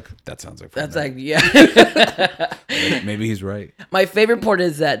Link was like, "That sounds like Fortnite." That's like, yeah. Maybe he's right. My favorite part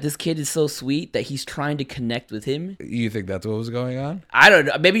is that this kid is so sweet that he's trying to connect with him. You think that's what was going on? I don't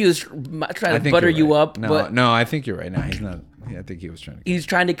know. Maybe he was trying to butter you up. No, I think you're right. No, he's not. Yeah, I think he was trying to. He's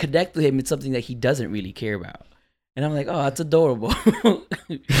trying to connect with him. It's something that he doesn't really care about. And I'm like, oh, that's adorable.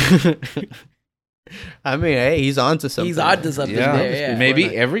 I mean, hey, he's onto something. He's onto something there, yeah. Maybe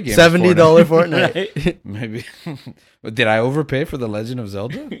Fortnite. Every game $70 Fortnite. Maybe. But did I overpay for the Legend of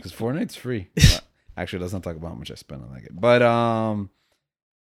Zelda? Because Fortnite's free. Actually, let's not talk about how much I spent on that game. But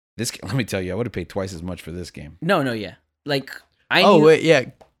this let me tell you, I would have paid twice as much for this game. No, yeah. Like wait, yeah.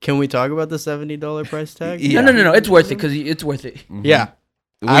 Can we talk about the $70 price tag? Yeah. No. It's worth it because it's worth it. Mm-hmm. Yeah.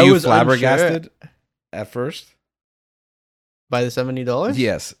 Were you flabbergasted at first by the $70?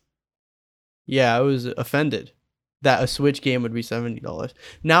 Yes. Yeah, I was offended that a Switch game would be $70.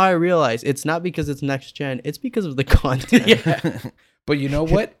 Now I realize it's not because it's next gen; it's because of the content. Yeah. But you know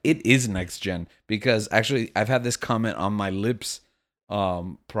what? It is next gen, because actually I've had this comment on my lips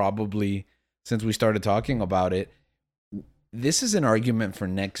probably since we started talking about it. This is an argument for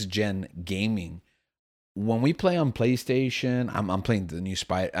next gen gaming. When we play on PlayStation, I'm playing the new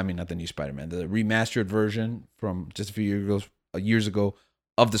not the new Spider-Man, the remastered version from just a few years ago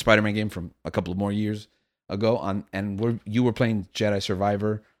of the Spider-Man game from a couple of more years ago. You were playing Jedi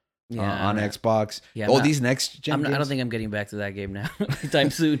Survivor on Xbox. Yeah, these next gen games? I don't think I'm getting back to that game now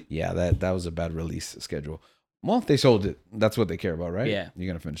anytime soon. Yeah, that was a bad release schedule. Well, if they sold it, that's what they care about, right? Yeah. You're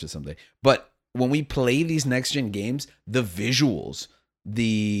going to finish it someday. But when we play these next gen games, the visuals,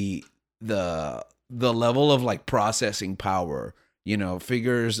 the level of like processing power,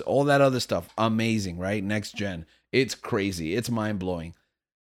 figures, all that other stuff, amazing, right? Next gen. It's crazy. It's mind blowing.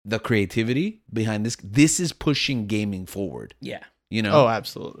 The creativity behind this is pushing gaming forward. Yeah. Oh,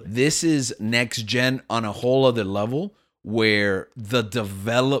 absolutely. This is next gen on a whole other level, where the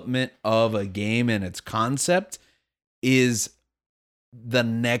development of a game and its concept is the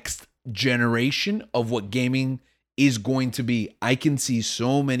next generation of what gaming is going to be. I can see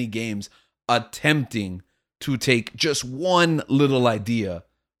so many games attempting to take just one little idea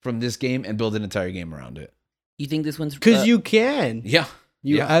from this game and build an entire game around it. You think this one's... Because you can. Yeah.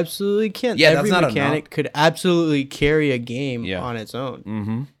 You absolutely can. Yeah, Every that's not mechanic could absolutely carry a game on its own.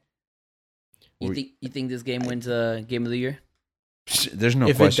 Mm-hmm. You think this game wins Game of the Year? There's no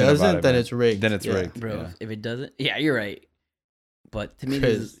if question about it. If it doesn't, then it's rigged. Then it's rigged. Bro, yeah. If it doesn't... Yeah, you're right. But to me,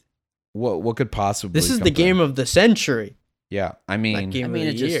 this is... What could possibly... This is the game of the century. Yeah, I mean... Game of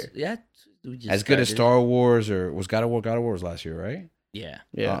the year. As good as Star Wars or... Was God of War was last year, right? Yeah.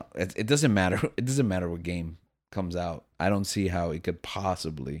 Yeah. It doesn't matter. It doesn't matter what game comes out. I don't see how it could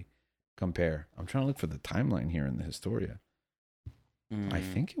possibly compare. I'm trying to look for the timeline here in the Historia. I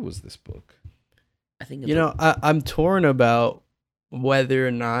think it was this book. I think I'm torn about whether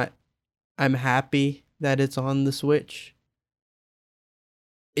or not I'm happy that it's on the Switch.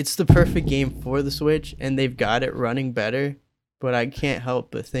 It's the perfect game for the Switch, and they've got it running better. But I can't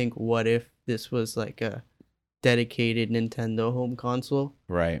help but think, what if this was like a dedicated Nintendo home console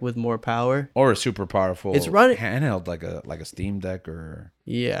Right. with more power. Or a super powerful It's running- handheld like a Steam Deck or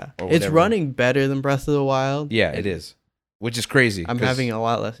Yeah, Or it's whatever. running better than Breath of the Wild. yeah, it is, which is crazy. I'm having a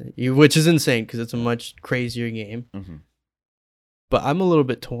lot less, which is insane because it's a much crazier game. Mm-hmm. But I'm a little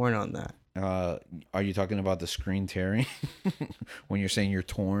bit torn on that. Are you talking about the screen tearing? When you're saying you're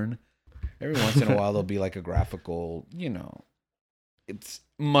torn, every once in a while there'll be like a graphical, it's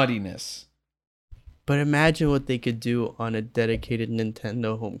muddiness. But imagine what they could do on a dedicated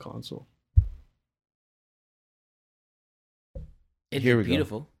Nintendo home console. It's Here we go.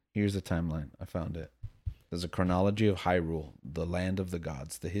 beautiful. Here's the timeline. I found it. There's a chronology of Hyrule, the land of the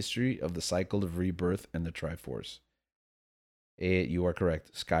gods, the history of the cycle of rebirth and the Triforce. You are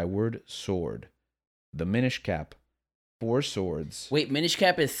correct. Skyward Sword, the Minish Cap, 4 swords. Wait, Minish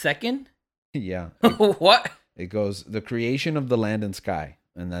Cap is second? Yeah. What? It goes the creation of the land and sky,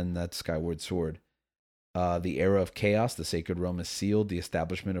 and then that's Skyward Sword. The era of chaos, the sacred realm is sealed. The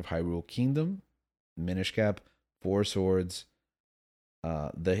establishment of Hyrule Kingdom, Minish Cap, 4 swords.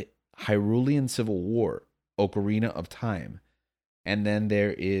 The Hyrulean Civil War, Ocarina of Time, and then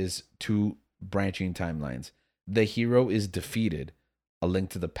there is 2 branching timelines. The hero is defeated. A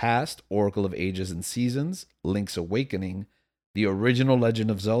Link to the Past, Oracle of Ages and Seasons, Link's Awakening, The Original Legend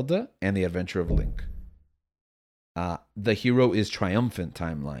of Zelda, and The Adventure of Link. The hero is triumphant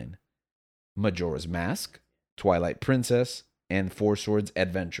timeline. Majora's Mask, Twilight Princess, and 4 Swords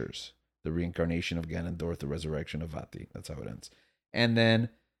Adventures. The reincarnation of Ganondorf, the resurrection of Vati. That's how it ends. And then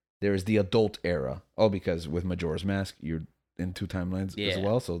there's the adult era. Oh, because with Majora's Mask, you're in 2 timelines as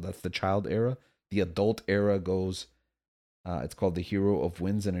well. So that's the child era. The adult era goes, it's called The Hero of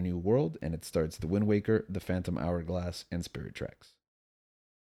Winds in a New World. And it starts The Wind Waker, The Phantom Hourglass, and Spirit Tracks.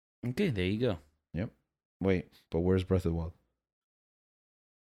 Okay, there you go. Yep. Wait, but where's Breath of the Wild?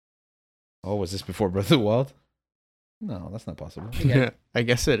 Oh, was this before Breath of the Wild? No, that's not possible. I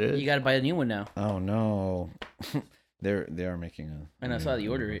guess it is. You got to buy a new one now. Oh no, they are making a. And I saw that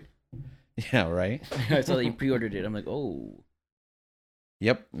you ordered it. Yeah, right. I saw that you pre-ordered it. I'm like, oh.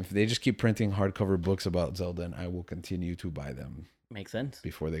 Yep. If they just keep printing hardcover books about Zelda, and I will continue to buy them Makes sense.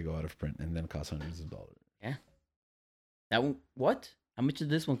 before they go out of print and then cost hundreds of dollars. That one, what? How much did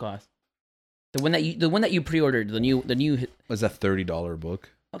this one cost? The one that you pre-ordered, the new. It was a $30 book.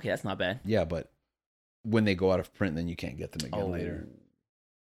 Okay, that's not bad. Yeah, but when they go out of print, then you can't get them again later.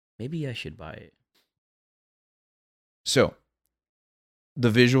 Maybe I should buy it. So, the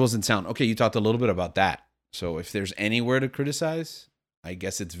visuals and sound. Okay, you talked a little bit about that. So, if there's anywhere to criticize, I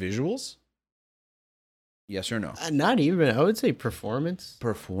guess it's visuals. Yes or no? Not even. I would say performance.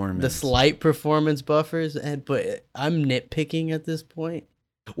 Performance. The slight performance buffers, but I'm nitpicking at this point.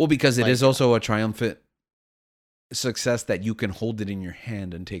 Well, because it Like- is also a triumphant success that you can hold it in your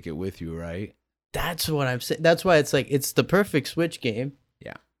hand and take it with you, right? That's what I'm saying. That's why it's like it's the perfect Switch game.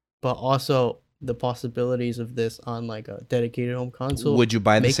 Yeah. But also the possibilities of this on like a dedicated home console Would you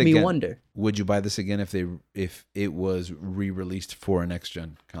buy make this me again? wonder. Would you buy this again if it was re-released for a next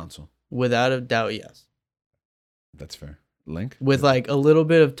gen console? Without a doubt, yes. That's fair. Link? With like a little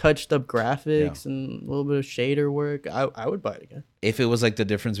bit of touched up graphics and a little bit of shader work, I would buy it again. If it was like the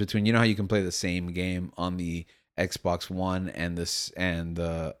difference between, you know how you can play the same game on the Xbox One and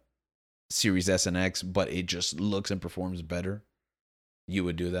the Series S and X, but it just looks and performs better, you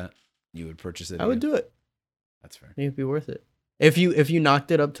would do that? You would purchase it? I would do it. That's fair. It'd be worth it. If you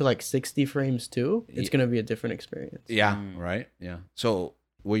knocked it up to like 60 frames too, it's gonna be a different experience. Yeah, right? Yeah. So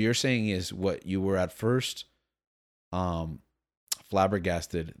what you're saying is what you were at first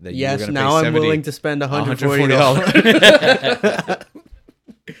flabbergasted that you were Yes, going to now pay I'm 70, willing to spend $140.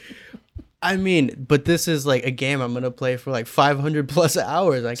 I mean, but this is like a game I'm gonna play for like 500 plus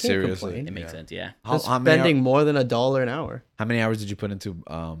hours. I can't Seriously. complain. It makes sense, yeah. Just spending more than $1 an hour. How many hours did you put into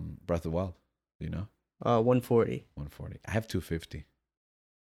Breath of the Wild? Do you know? 140. 140. I have 250.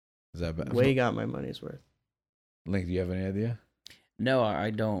 Is that bad? Way got my money's worth. Link, do you have any idea? No, I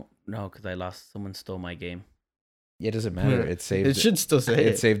don't know because I lost. Someone stole my game. Yeah, it doesn't matter. It's saved. It should still say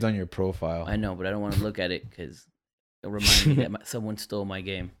It's it. saved on your profile. I know, but I don't want to look at it because it reminds me that someone stole my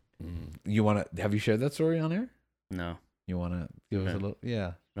game. You want to? Have you shared that story on air? No, You want to give us a little? Yeah.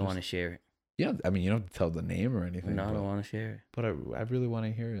 I don't want to share it. Yeah, I mean, you don't have to tell the name or anything. No, I but, don't want to share it. But I really want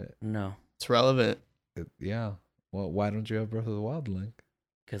to hear it. No, It's relevant. Yeah. Well, why don't you have Breath of the Wild, Link?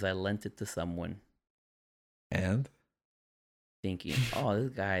 because I lent it to someone And thinking, oh, this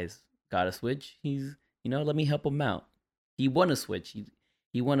guy's got a Switch. He's, let me help him out. He won a Switch.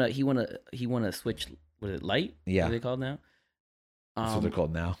 He won a Switch. Was it Lite? yeah, What are they called now? that's what they're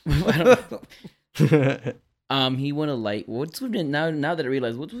called now. He won a Lite. What's with now that I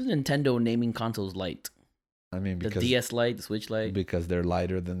realize what's with Nintendo naming consoles Lite? I mean, The because DS Lite, the Switch Lite. because they're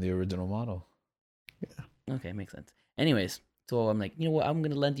lighter than the original model. Okay, makes sense. Anyways, so I'm like, you know what? I'm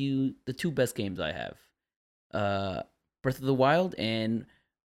gonna lend you the two best games I have, Breath of the Wild and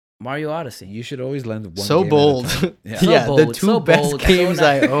Mario Odyssey. You should always lend one. So game bold. At a time. Yeah. Yeah, bold, the two so best bold, so games not-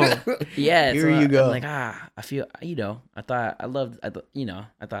 I own. Yeah, Here so you go. I'm like, I feel, I thought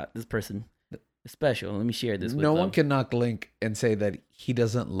I thought this person is special. Let me share this with No them. one can knock Link and say that he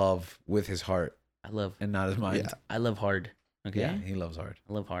doesn't love with his heart I love, and not his mind. Yeah. I love hard. Okay, Yeah, he loves hard.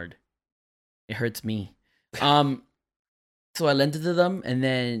 I love hard. It hurts me. So I lent it to them, and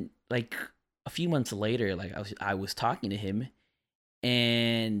then like a few months later, like I was talking to him,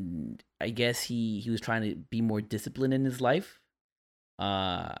 and I guess he was trying to be more disciplined in his life,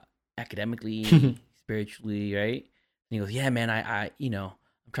 academically, spiritually, right? And he goes, "Yeah, man, I I'm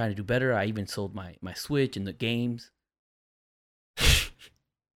trying to do better. I even sold my Switch and the games."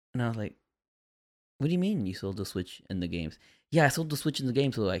 And I was like, "What do you mean you sold the Switch and the games?" "Yeah, I sold the Switch and the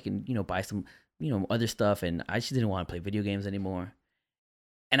games so I can, buy some, other stuff, and I just didn't want to play video games anymore."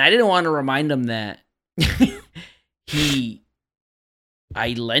 And I didn't want to remind him that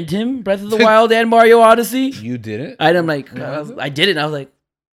I lent him Breath of the Wild and Mario Odyssey. You did it? And I'm like, Yeah. I did it. And I was like,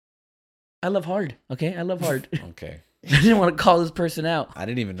 I love hard. Okay, I love hard. Okay. I didn't want to call this person out, I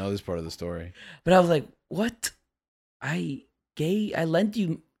didn't even know this part of the story. but I was like, what? I lent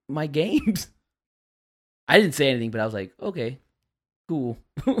you my games. I didn't say anything, but I was like, okay, cool.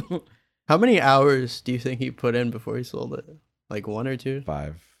 How many hours do you think he put in before he sold it? Like 1 or 2?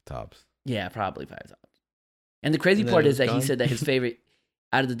 5 tops. Yeah, probably 5 times. And the crazy And then part it is was that he gone? said that his favorite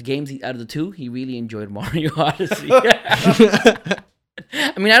out of the games, out of the two, he really enjoyed Mario Odyssey. I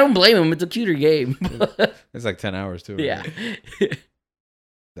mean, I don't blame him. It's a cuter game. It's like 10 hours too. Right? Yeah.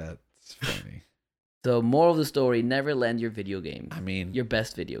 That's funny. So, moral of the story: never lend your video games. I mean, Your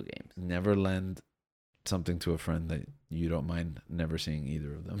best video games. never lend something to a friend that you don't mind never seeing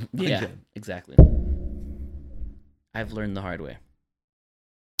either of them. Yeah, again. exactly. I've learned the hard way.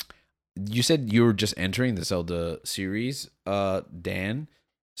 You said you were just entering the Zelda series. Dan,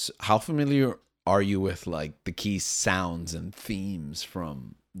 how familiar are you with like the key sounds and themes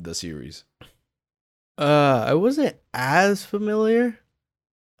from the series? I wasn't as familiar.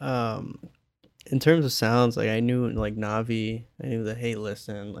 In terms of sounds, like I knew like Navi, I knew the Hey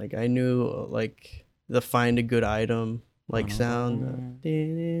Listen, like I knew like the Find a Good Item like sound.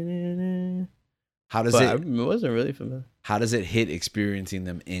 How does But it I wasn't really familiar. how does it hit experiencing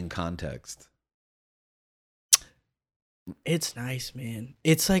them in context? It's nice, man.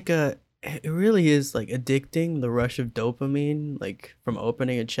 It's like it really is like addicting, the rush of dopamine, like from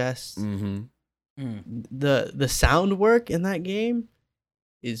opening a chest. Mm-hmm. The sound work in that game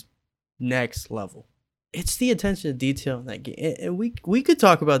is next level. It's the attention to detail in that game. And we could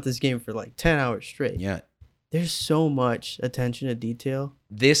talk about this game for like 10 hours straight. Yeah. There's so much attention to detail.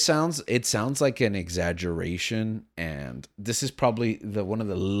 It sounds like an exaggeration, and this is probably one of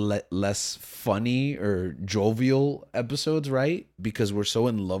the less funny or jovial episodes, right? Because we're so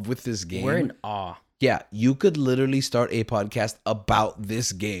in love with this game. We're in awe. Yeah, you could literally start a podcast about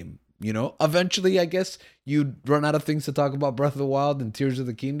this game. Eventually, I guess you'd run out of things to talk about Breath of the Wild and Tears of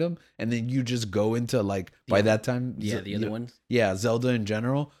the Kingdom, and then you just go into like by that time, The other ones. yeah, Zelda in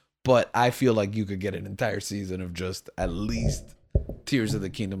general. But I feel like you could get an entire season of just at least Tears of the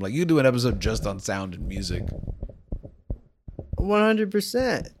Kingdom. Like you do an episode just on sound and music.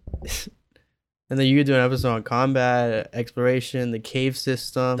 100%. And then you could do an episode on combat, exploration, the cave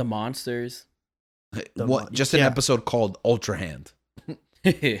system. The monsters. Just an episode called Ultra Hand,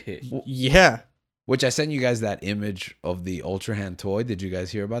 Yeah. which I sent you guys that image of the Ultra Hand toy. Did you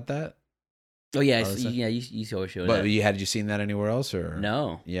guys hear about that? Oh yeah, Oh, is it? you showed But that. had you seen that anywhere else or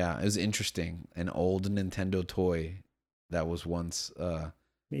No. Yeah, it was interesting. An old Nintendo toy that was once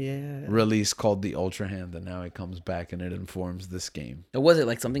Yeah. released called the Ultra Hand, and now it comes back and it informs this game. Or was it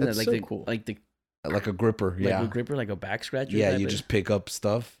like something That's that so like cool. like the Like a gripper, like yeah. a gripper, like a back scratcher? Yeah, type you of- just pick up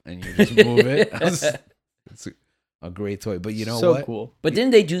stuff and you just move it. It's a great toy. But you know so what? cool. But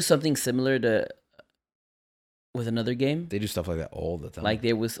didn't they do something similar to with another game? They do stuff like that all the time. Like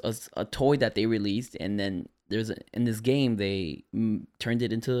there was a toy that they released, and then in this game they turned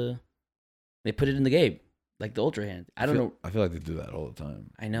it into, they put it in the game, like the Ultra Hand. I don't know. I feel like they do that all the time.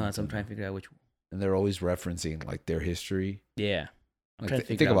 I know, that's what I'm trying to figure out which one. And they're always referencing like their history. Yeah. I'm Like, trying to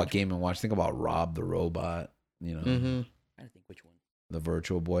figure think out about which Game & Watch. Think about Rob the Robot. Mm-hmm. I'm trying to think which one. The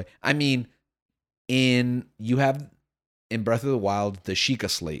Virtual Boy. I mean, you have in Breath of the Wild the Sheikah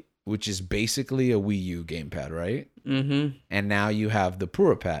Slate, which is basically a Wii U gamepad, right? Mm-hmm. And now you have the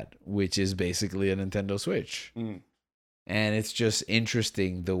Pura Pad, which is basically a Nintendo Switch. Mm. And it's just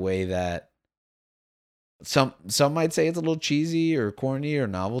interesting the way that some might say it's a little cheesy or corny or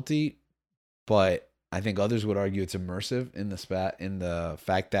novelty, but I think others would argue it's immersive in the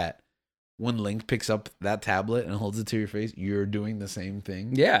fact that when Link picks up that tablet and holds it to your face, you're doing the same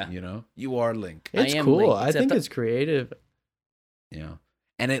thing. Yeah. You know, you are Link. It's am cool. Link, I except think it's creative. Yeah.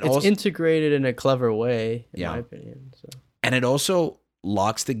 And it It's also integrated in a clever way, in Yeah. my opinion. So and it also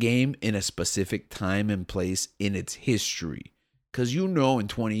locks the game in a specific time and place in its history. Because you know in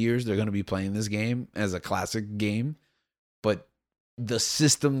 20 years they're going to be playing this game as a classic game, but the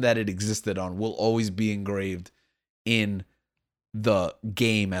system that it existed on will always be engraved in the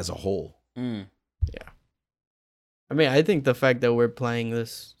game as a whole. Mm. I mean, I think the fact that we're playing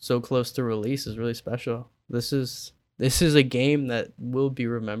this so close to release is really special. This is a game that will be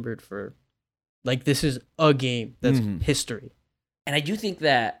remembered for, like, this is a game that's Mhm. history. And I do think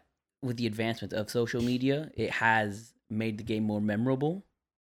that with the advancement of social media, it has made the game more memorable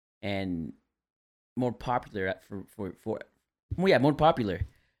and more popular more popular,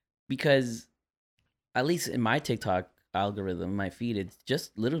 because at least in my TikTok algorithm, my feed, it's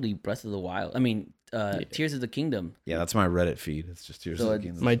just literally Breath of the Wild. I mean, Tears of the Kingdom. Yeah, that's my Reddit feed. It's just Tears So of the it's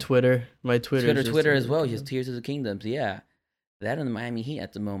Kingdom. My Twitter is just Twitter as well. Kingdom. Just Tears of the Kingdom. So yeah, that and the Miami Heat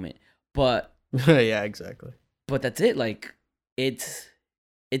at the moment. But Yeah, exactly. that's it. Like it's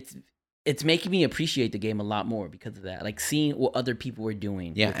making me appreciate the game a lot more because of that. Like seeing what other people were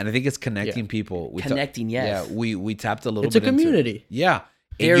doing. Yeah, and I think it's connecting people. Connecting, yes. Yeah, we tapped a little It's a bit into it. community. Yeah.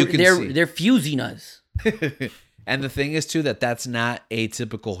 And you can see. They're fusing us. And the thing is too that's not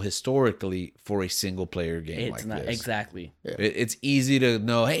atypical historically for a single player game It's like not this. exactly. It's easy to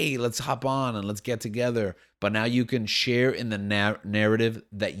know, hey, let's hop on and let's get together. But now you can share in the narrative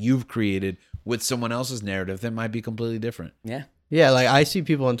that you've created with someone else's narrative that might be completely different. Yeah. Yeah, like I see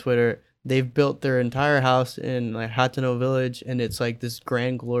people on Twitter, they've built their entire house in like Hatano Village, and it's like this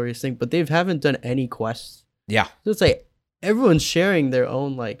grand, glorious thing, but they haven't done any quests. Yeah. So it's like everyone's sharing their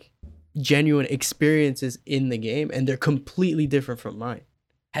own like genuine experiences in the game, and they're completely different from mine.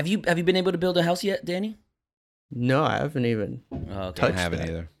 Have you been able to build a house yet, Danny? No, I haven't even. Oh, okay. Touch I haven't that.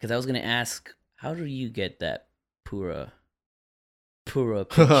 either. Because I was gonna ask, how do you get that Pura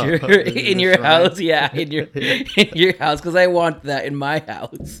picture in your Shrine. house? Yeah, in your house. Because I want that in my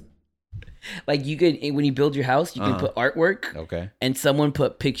house. Like you can, when you build your house, you can put artwork, Okay. and someone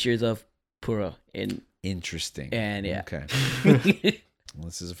put pictures of Pura in. Interesting. And yeah. Okay. Well,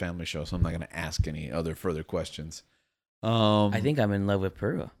 this is a family show, so I'm not going to ask any other further questions. I think I'm in love with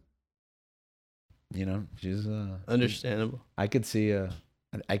Pura. You know, she's Understandable. I could see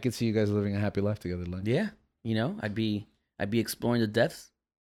you guys living a happy life together, Len. Yeah, you know, I'd be exploring the depths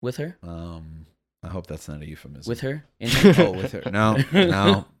with her. I hope that's not a euphemism. With her. Oh, with her.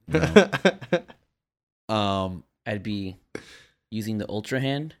 No. I'd be using the Ultra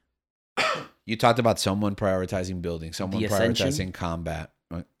Hand. You talked about someone prioritizing building, someone The Ascension? prioritizing combat.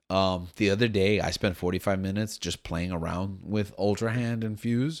 The other day, I spent 45 minutes just playing around with Ultra Hand and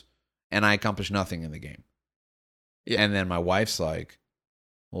Fuse, and I accomplished nothing in the game. Yeah. And then my wife's like,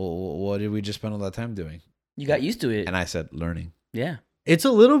 well, what did we just spend all that time doing? You got used to it. And I said, learning. Yeah. It's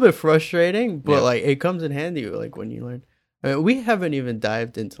a little bit frustrating, but Yeah. like it comes in handy like when you learn. I mean, we haven't even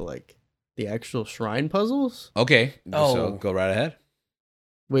dived into like the actual shrine puzzles, Okay. Oh. So go right ahead.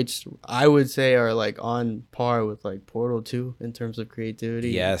 which I would say are like on par with like Portal 2 in terms of creativity.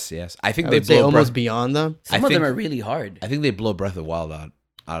 Yes. I think I they would say blow almost Breath, beyond them. Some I of them think- are really hard. I think they blow Breath of the Wild out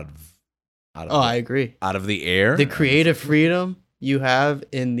of Oh, I agree. out of the air. The creative freedom you have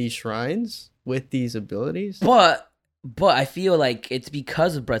in these shrines with these abilities. But I feel like it's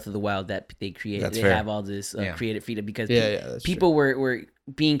because of Breath of the Wild that they created. That's they fair. have all this Yeah. creative freedom because Yeah, that's people were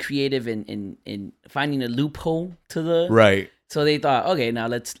being creative and finding a loophole to the Right. So they thought, okay, now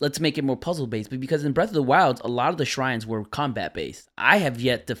let's make it more puzzle based. But because in Breath of the Wild, a lot of the shrines were combat based. I have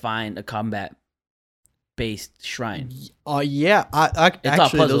yet to find a combat based shrine. Yeah. I all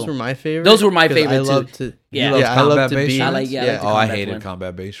actually puzzle. those were my favorite. Those were my 'cause favorite, I too. love to. Yeah. You love I love to combat-based be. shrines? I like the Oh, I combat hated one.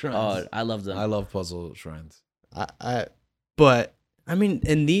 combat-based shrines. Oh, I love them. I love puzzle shrines. But I mean,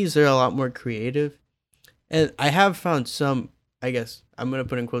 and these are a lot more creative, and I have found some. I guess I'm gonna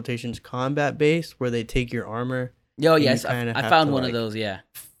put in quotations combat based where they take your armor, Yo, you yes, kinda I have found to, one of like, those. Yeah,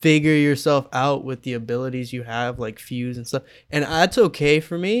 figure yourself out with the abilities you have, like fuse and stuff, and that's okay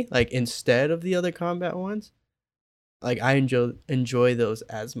for me. Like instead of the other combat ones, like I enjoy those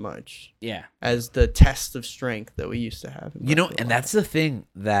as much yeah. as the test of strength that we used to have. in You know, Breath of the and Wild. that's the thing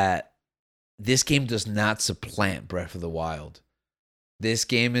that this game does not supplant Breath of the Wild. This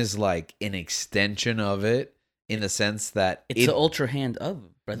game is like an extension of it in the sense that It's the ultra hand of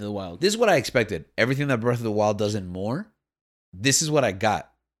Breath of the Wild. This is what I expected. Everything that Breath of the Wild does and more. This is what I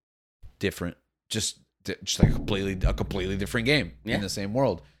got. Different. Just just like a completely different game Yeah. in the same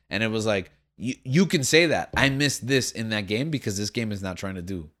world. And it was like you can say that I missed this in that game because this game is not trying to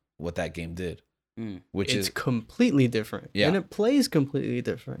do what that game did, which It's is completely different. Yeah. And it plays completely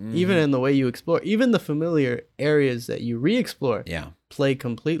different. Mhm. Even in the way you explore. Even the familiar areas that you re-explore yeah. play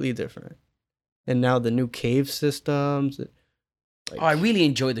completely different. And now the new cave systems. Oh, I really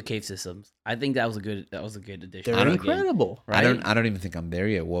enjoyed the cave systems. I think that was a good addition. They're to the game, incredible. right? I don't even think I'm there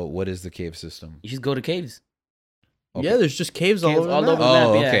yet. What is the cave system? You should go to caves. Okay. Yeah, there's just caves all Caves over the all map. over.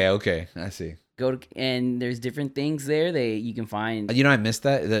 Oh, map, yeah. okay. I see. Go to, and there's different things there that you can find. You know, I missed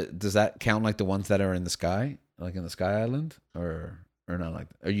that. Does that count like the ones that are in the sky, like in the Sky Island, or not? Like,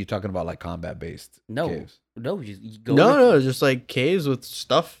 are you talking about like combat based No. caves? No, you go. No, just like caves with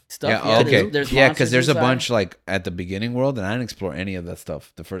stuff. stuff. Yeah, okay. There's Yeah, monsters because there's a inside. bunch like at the beginning world, and I didn't explore any of that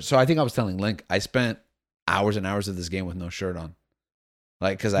stuff the first. So I think I was telling Link, I spent hours and hours of this game with no shirt on,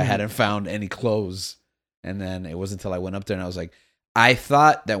 like because I hadn't found any clothes. And then it wasn't until I went up there and I was like, I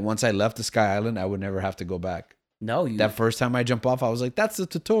thought that once I left the Sky Island, I would never have to go back. No, you. That first time I jump off, I was like, that's the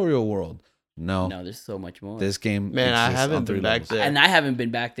tutorial world. No, No, there's so much more. this game. Man, I exists haven't on 3 been back levels. there. And I haven't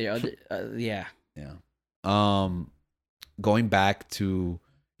been back there. Yeah. Yeah. Going back to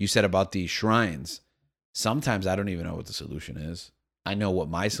you said about the shrines. Sometimes I don't even know what the solution is. I know what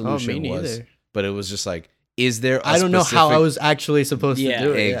my solution me was, neither. but it was just like, is there? I don't know how I was actually supposed Yeah, to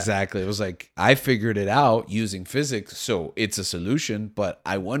do it. Exactly. It was like I figured it out using physics, so it's a solution. But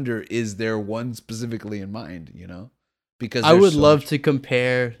I wonder, is there one specifically in mind? You know, because I there's would so love much- to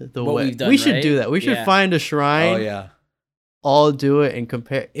compare the What way. we've done, We should right? do that. We should Yeah. find a shrine. Oh yeah. All do it and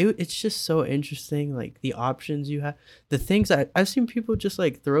compare. It's just so interesting. Like the options you have, the things I've seen people just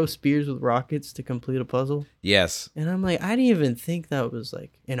like throw spears with rockets to complete a puzzle, Yes. and I'm like, I didn't even think that was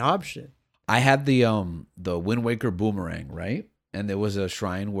like an option. I had the Wind Waker boomerang, right? And there was a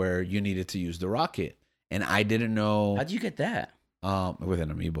shrine where you needed to use the rocket, and I didn't know How'd you get that? with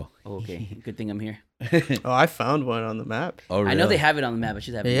an amiibo. Oh, okay. Good thing I'm here. Oh, I found one on the map. Oh, really? I know they have it on the map. I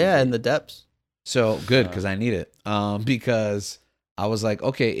should have it. Yeah, in the depths. So good because I need it. Because I was like,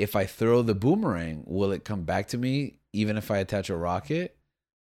 okay, if I throw the boomerang, will it come back to me even if I attach a rocket?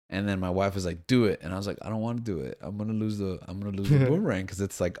 And then my wife was like, "Do it," and I was like, "I don't want to do it. I'm gonna lose the boomerang because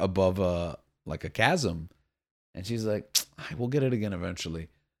it's like above a chasm." And she's like, "We'll get it again eventually."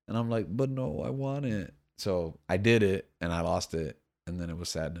 And I'm like, "But no, I want it." So I did it, and I lost it, and then it was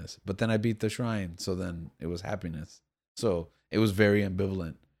sadness. But then I beat the shrine, so then it was happiness. So it was very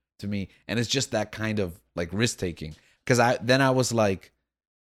ambivalent to me, and it's just that kind of like risk taking. Because I was like,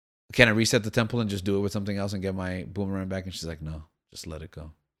 "Can I reset the temple and just do it with something else and get my boomerang back?" And she's like, "No, just let it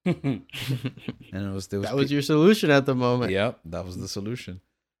go." And That was your solution at the moment. Yep, that was the solution,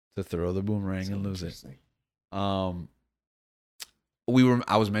 to throw the boomerang and lose it.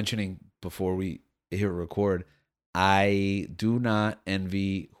 I was mentioning before we hit record, I do not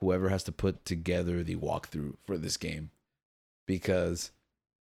envy whoever has to put together the walkthrough for this game, because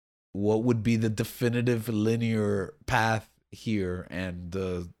what would be the definitive linear path here and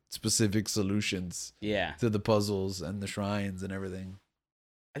the specific solutions Yeah. to the puzzles and the shrines and everything?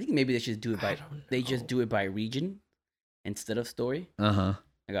 I think maybe they should do it by. I don't They just know. do it by region instead of story. Uh-huh.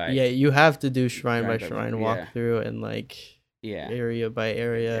 Like, all right, Yeah, you have to do shrine by Shrine by- shrine yeah. walkthrough and like Yeah. area by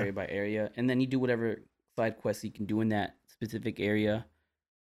area. Area by area, and then you do whatever side quests you can do in that specific area.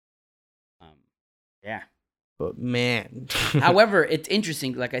 Yeah. But man, However, it's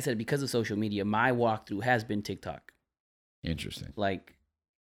interesting. Like I said, because of social media, my walkthrough has been TikTok. Interesting. Like,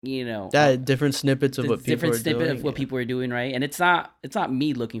 you know, that different snippets of the what people different are snippet doing. of what people are doing, right? And it's not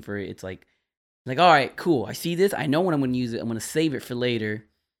me looking for it. It's like, all right, cool. I see this. I know when I'm going to use it. I'm going to save it for later,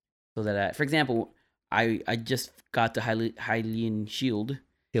 so that for example, I just got the Hylian shield,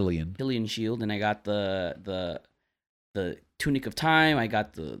 Hillian. shield, and I got the tunic of time. I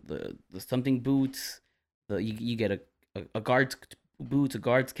got the something boots. You get a guard's boots, a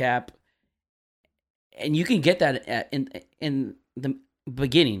guard's cap, and you can get that in the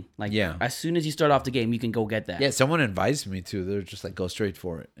beginning. Like, Yeah. as soon as you start off the game, you can go get that. Yeah, someone advised me to. They're just like, go straight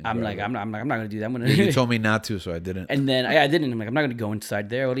for it. and I'm grab like, it. I'm not gonna do that. I'm gonna. Yeah, you told me not to, so I didn't. And then I didn't. I'm like, I'm not gonna go inside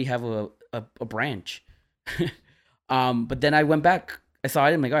there. I already have a branch. But then I went back. I saw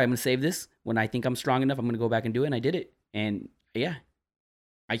it. I'm like, all right, I'm gonna save this. When I think I'm strong enough, I'm gonna go back and do it. And I did it. And yeah,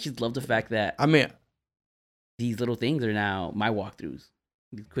 I just love the fact that I mean, these little things are now my walkthroughs,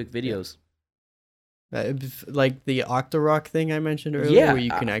 these quick videos. like the Octorok thing I mentioned earlier, Yeah, where you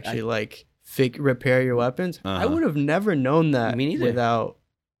can actually like repair your weapons. I would have never known that Me neither. without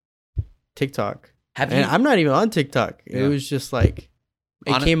TikTok. Have And you? I'm not even on TikTok. It Yeah. was just like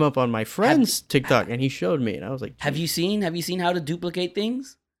it On it- came up on my friend's TikTok, and he showed me, and I was like, Have you seen how to duplicate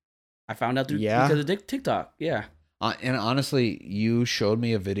things? I found out Yeah. because of TikTok. Yeah. And honestly, you showed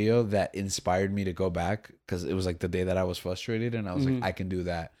me a video that inspired me to go back because it was like the day that I was frustrated, and I was like, I can do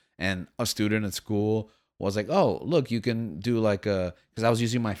that. And a student at school was like, "Oh, look, you can do like a," because I was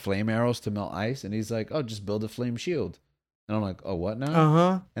using my flame arrows to melt ice, and he's like, "Oh, just build a flame shield." And I'm like, "Oh, what now?"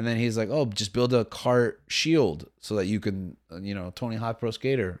 Uh-huh. And then he's like, "Oh, just build a cart shield so that you can, Tony Hawk Pro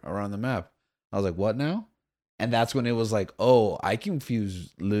Skater around the map." I was like, "What now?" And that's when it was like, "Oh, I can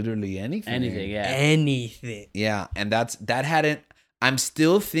fuse literally anything." Anything, yeah. Anything. Yeah, and that hadn't. I'm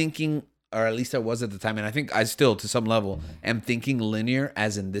still thinking, or at least I was at the time, and I think I still, to some level, am thinking linear,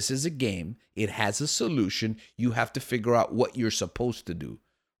 as in this is a game. It has a solution. You have to figure out what you're supposed to do,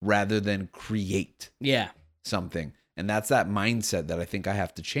 rather than create Yeah. something. And that's that mindset that I think I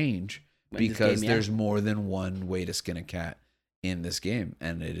have to change, In this because game, yeah. there's more than one way to skin a cat in this game,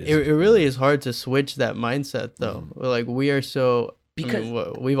 and it is. It really is hard to switch that mindset, though. Like, we are so...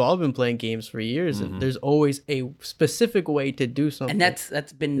 Because we've all been playing games for years, and there's always a specific way to do something. and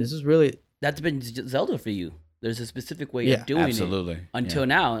that's been Zelda for you. There's a specific way of doing absolutely. it. Until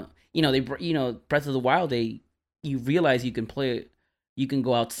now, Breath of the Wild, you realize you can play, you can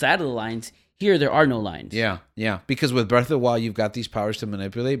go outside of the lines. Here, there are no lines. Yeah, because with Breath of the Wild, you've got these powers to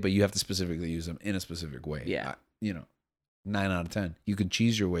manipulate, but you have to specifically use them in a specific way. Yeah. 9 out of 10. You can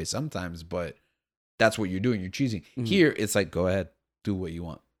cheese your way sometimes, but that's what you're doing. You're cheesing. Mhm. Here, it's like, go ahead, do what you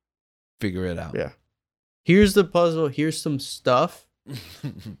want, figure it out. Yeah. Here's the puzzle. Here's some stuff.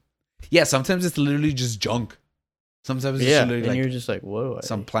 Yeah, sometimes it's literally just junk. Sometimes it's Yeah, literally and like you're just like, whoa.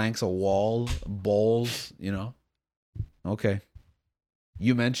 some planks, a wall, balls, Okay.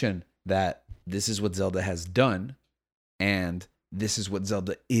 You mentioned that this is what Zelda has done, and this is what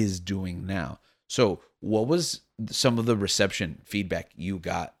Zelda is doing now. So what was some of the reception feedback you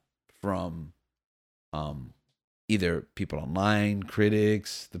got from either people online,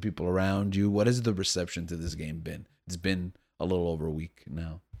 critics, the people around you? What has the reception to this game been? It's been a little over a week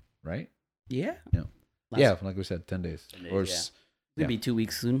now, right? Yeah. Yeah. Yeah, like we said, 10 days. 10 days, Or yeah. s- It'll be 2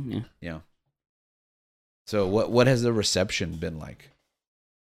 weeks soon. Yeah. yeah. So what has the reception been like?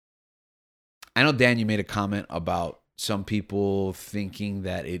 I know, Dan, you made a comment about some people thinking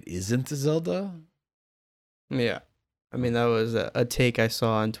that it isn't a Zelda. Yeah. I mean, that was a take I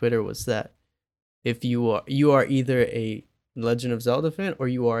saw on Twitter, was that if you are either a Legend of Zelda fan or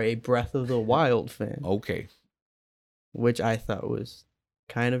you are a Breath of the Wild fan, Okay. which I thought was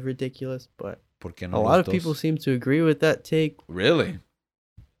kind of ridiculous, but ¿Por qué a no lot los of dos? people seem to agree with that take. Really?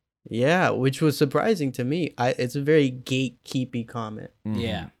 Yeah, which was surprising to me. It's a very gatekeepy comment. Mhm.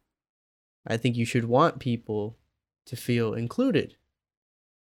 Yeah. I think you should want people to feel included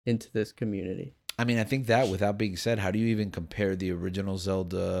into this community. I mean, I think that, without being said, how do you even compare the original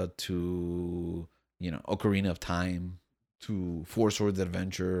Zelda to, Ocarina of Time, to Four Swords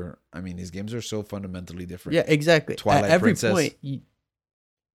Adventure? I mean, these games are so fundamentally different. Yeah, exactly. Twilight At every Princess. point,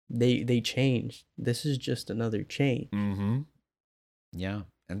 they changed. This is just another change. Mm-hmm. Yeah.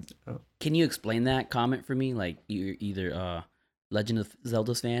 And Can you explain that comment for me? Like, you're either a Legend of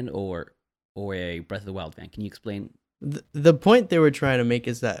Zelda's fan or a Breath of the Wild fan. Can you explain? The point they were trying to make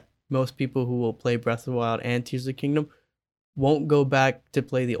is that most people who will play Breath of the Wild and Tears of the Kingdom won't go back to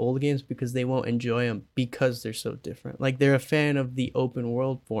play the old games because they won't enjoy them because they're so different. Like, they're a fan of the open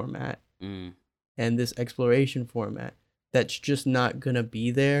world format and this exploration format that's just not gonna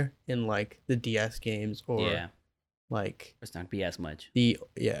be there in like the DS games or like It's not be as much.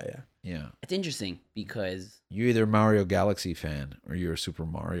 yeah. It's interesting because you're either a Mario Galaxy fan or you're a Super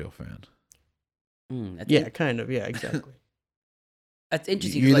Mario fan. Kind of, yeah, exactly. That's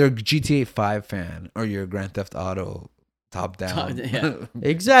interesting. You're either a GTA 5 fan or you're a Grand Theft Auto top down. Yeah.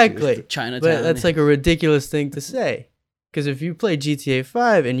 Exactly. Chinatown. But that's like a ridiculous thing to say. Because if you play GTA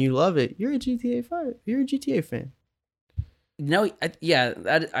 5 and you love it, you're a GTA fan. No,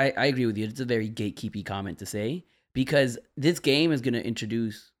 I agree with you. It's a very gatekeepy comment to say because this game is going to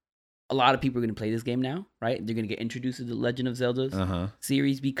introduce a lot of people are going to play this game now, right? They're going to get introduced to the Legend of Zelda's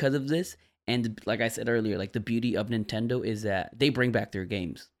series because of this. And like I said earlier, like the beauty of Nintendo is that they bring back their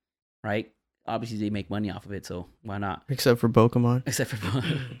games, right? Obviously, they make money off of it, so why not? Except for Pokemon. Except for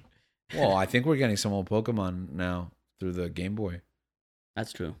Well, I think we're getting some old Pokemon now through the Game Boy.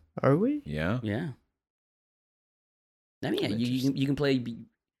 That's true. Are we? Yeah. Yeah. I mean, you can play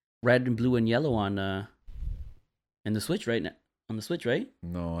red and blue and yellow on the Switch right now. On the Switch, right?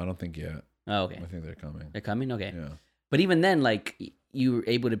 No, I don't think yet. Oh, okay. I think they're coming. They're coming. Okay. Yeah. But even then, like you were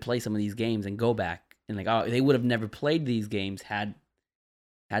able to play some of these games and go back and like, oh, they would have never played these games had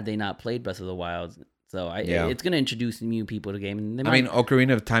they not played Breath of the Wild. So it's gonna introduce new people to the game. And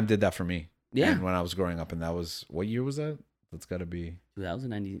Ocarina of Time did that for me. Yeah. And when I was growing up, and that was, what year was that? That's got to be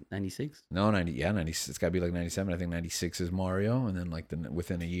 2000, 96? No, 90. Yeah, 90. It's got to be like 97. I think 96 is Mario, and then like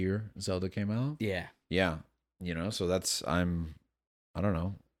within a year, Zelda came out. Yeah. Yeah, so that's I don't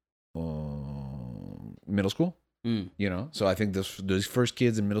know, middle school. So I think those first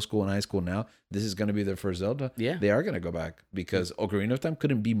kids in middle school and high school now, this is going to be their first Zelda. Yeah. They are going to go back because Ocarina of Time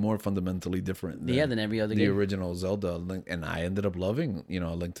couldn't be more fundamentally different than every other the game. original Zelda. And I ended up loving,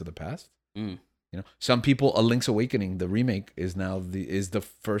 A Link to the Past. Some people, A Link's Awakening, the remake is now the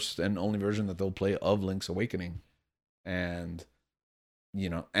first and only version that they'll play of Link's Awakening. And,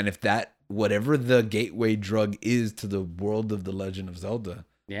 and if that, whatever the gateway drug is to the world of The Legend of Zelda.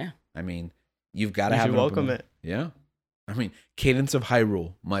 Yeah. I mean, you've got to have welcome it. Yeah. I mean, Cadence of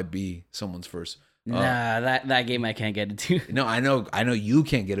Hyrule might be someone's first. Nah, that game I can't get into. No, I know you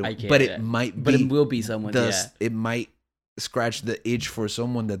can't get it, but it might be. But it will be someone. It might scratch the itch for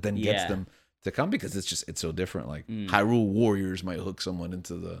someone that then gets them to come because it's so different. Like Hyrule Warriors might hook someone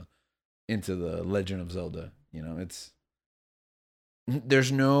into the Legend of Zelda.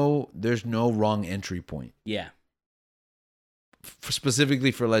 There's no wrong entry point. Yeah. Specifically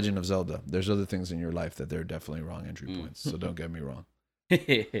for Legend of Zelda, there's other things in your life that they're definitely wrong entry points. So don't get me wrong.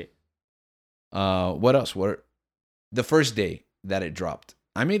 What else? The first day that it dropped,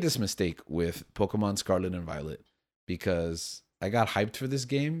 I made this mistake with Pokemon Scarlet and Violet because I got hyped for this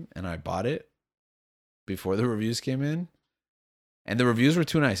game and I bought it before the reviews came in, and the reviews were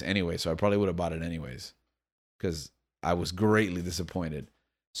too nice anyway. So I probably would have bought it anyways because I was greatly disappointed.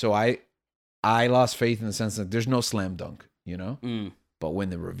 So I lost faith in the sense that there's no slam dunk. But when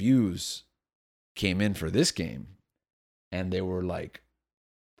the reviews came in for this game and they were like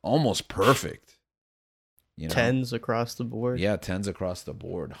almost perfect, tens across the board. Yeah, tens across the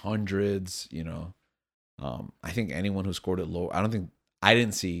board, hundreds, I think anyone who scored it low, I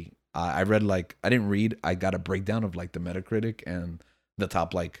didn't see, I didn't read, I got a breakdown of like the Metacritic and the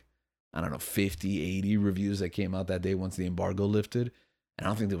top, like, I don't know, 50, 80 reviews that came out that day once the embargo lifted. And I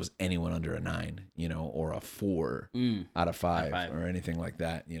don't think there was anyone under a 9, or a 4 out of 5 or anything like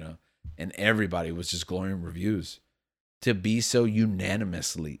that, And everybody was just glowing reviews. To be so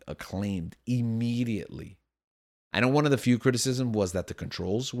unanimously acclaimed immediately. I know one of the few criticisms was that the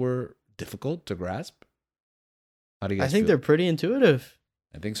controls were difficult to grasp. How do you guys I think feel? they're pretty intuitive.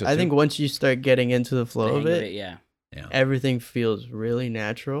 I think so too. I think once you start getting into the flow of it, yeah, everything feels really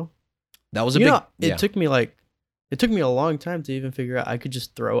natural. That was a It took me a long time to even figure out I could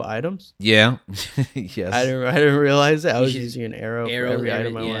just throw items. Yeah. Yes. I didn't realize that. I was using an arrow for every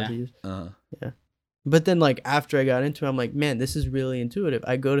item I wanted to use. Yeah. But then like after I got into it, I'm like, man, this is really intuitive.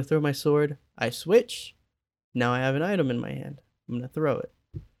 I go to throw my sword, I switch. Now I have an item in my hand. I'm going to throw it.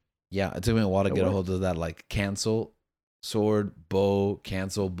 Yeah, it took me a while to get a hold of that, like cancel sword, bow,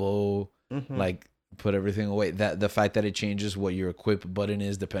 cancel bow, like put everything away. That the fact that it changes what your equip button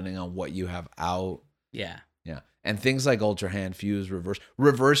is depending on what you have out. Yeah. Yeah. And things like Ultra Hand, Fuse, Reverse.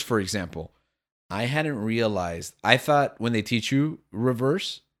 Reverse, for example, I hadn't realized. I thought when they teach you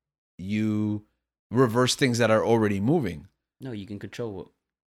Reverse, you reverse things that are already moving. No, you can control what.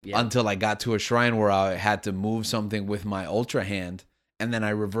 Yeah. Until I got to a shrine where I had to move something with my Ultra Hand, and then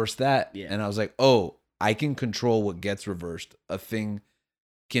I reversed that. Yeah. And I was like, oh, I can control what gets reversed. A thing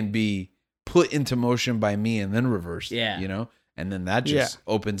can be put into motion by me and then reversed. Yeah. And then that just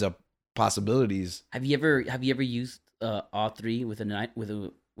opens up possibilities. Have you ever used all three with an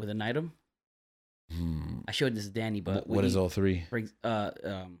item? I showed this to Danny, but what is all three?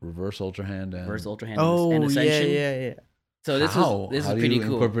 Reverse Ultra Hand and and Ascension. Yeah. So this is How do pretty you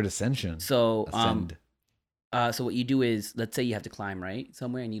cool. Incorporate Ascension. So Ascend. So what you do is, let's say you have to climb right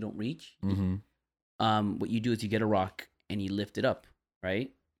somewhere and you don't reach. What you do is you get a rock and you lift it up, right?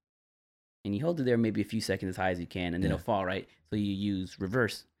 And you hold it there maybe a few seconds as high as you can, and then it'll fall, right? So you use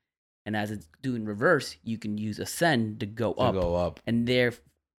reverse. And as it's doing reverse, you can use ascend to go up. And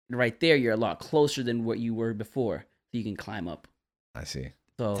right there, you're a lot closer than what you were before. So you can climb up. I see.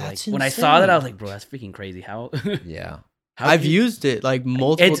 So that's when I saw that, I was like, bro, that's freaking crazy. How? Yeah. I've used it like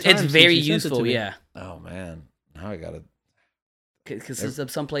multiple times. It's very useful, yeah. Oh, man. Now I got to.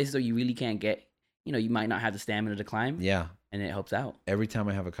 Because some places where you really can't get, you might not have the stamina to climb. Yeah. And it helps out. Every time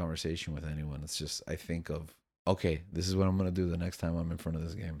I have a conversation with anyone, it's just, I think of, okay, this is what I'm going to do the next time I'm in front of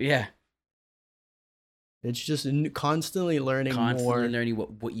this game. Yeah. It's just constantly learning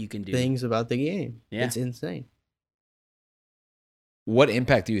what you can do. Things about the game. Yeah. It's insane. What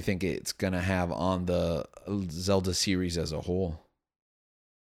impact do you think it's going to have on the Zelda series as a whole?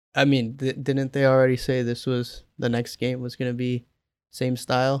 I mean, didn't they already say the next game was going to be same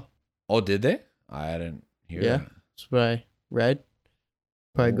style? Oh, did they? I didn't hear that. That's what I read.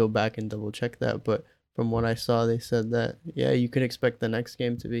 Probably go back and double check that. But from what I saw, they said that you can expect the next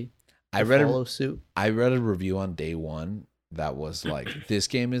game to be follow suit. I read a review on day one that was like, this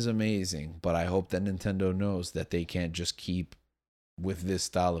game is amazing, but I hope that Nintendo knows that they can't just keep with this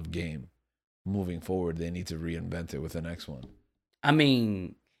style of game moving forward. They need to reinvent it with the next one. I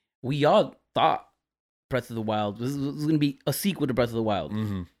mean, we all thought Breath of the Wild was going to be a sequel to Breath of the Wild.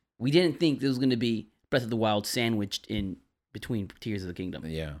 Mm-hmm. We didn't think there was going to be Breath of the Wild sandwiched in between Tears of the Kingdom.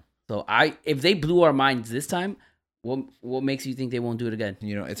 Yeah. So if they blew our minds this time, what makes you think they won't do it again?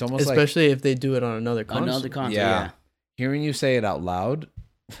 You know, it's almost especially if they do it on another console. Another console, yeah. Hearing you say it out loud,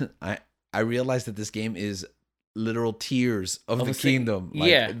 I realized that this game is literal tiers of the kingdom.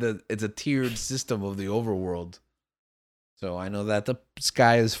 Like, it's a tiered system of the overworld. So I know that the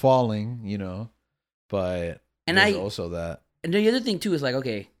sky is falling, you know, but there's also that. And the other thing too is like,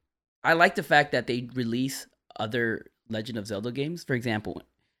 okay, I like the fact that they release other Legend of Zelda games. For example,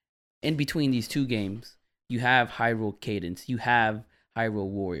 in between these two games, you have Hyrule Cadence, you have Hyrule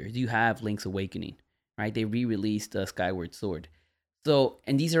Warriors, you have Link's Awakening, right? They re-released Skyward Sword. So,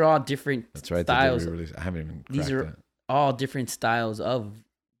 and these are all different styles. I haven't even cracked these are that. all different styles of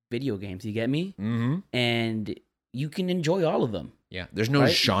video games. You get me? Mm-hmm. And you can enjoy all of them. Yeah, there's no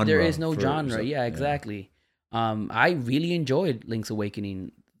genre. There is no genre. Yeah, exactly. I really enjoyed Link's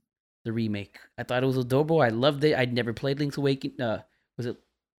Awakening, the remake. I thought it was adorable. I loved it. I'd never played Link's Awakening.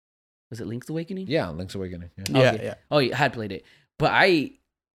 Was it Link's Awakening? Yeah, Link's Awakening. Yeah. Okay. Oh, yeah, I had played it. But I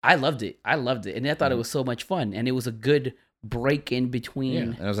loved it. And I thought it was so much fun. And it was a good break in between. Yeah,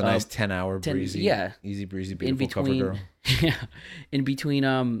 and it was a nice 10-hour breezy. Yeah. Easy breezy, beautiful cover girl. Yeah. In between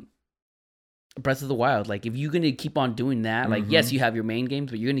Breath of the Wild. Like, if you're going to keep on doing that, like, yes, you have your main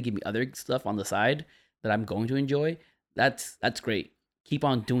games, but you're going to give me other stuff on the side that I'm going to enjoy. That's great. Keep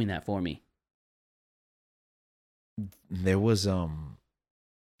on doing that for me. There was a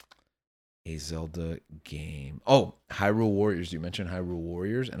Zelda game. Oh, Hyrule Warriors. You mentioned Hyrule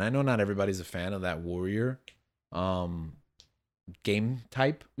Warriors, and I know not everybody's a fan of that warrior game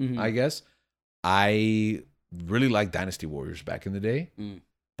type, I guess. I really liked Dynasty Warriors back in the day,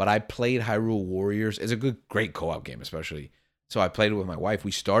 but I played Hyrule Warriors. It's a great co-op game, especially. So I played it with my wife.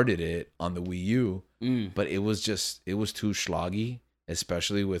 We started it on the Wii U, but it was too schloggy,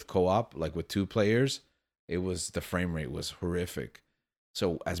 especially with co-op, like with two players. The frame rate was horrific.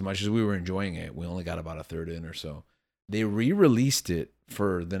 So as much as we were enjoying it, we only got about a third in or so. They re-released it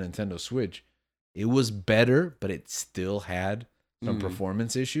for the Nintendo Switch. It was better, but it still had some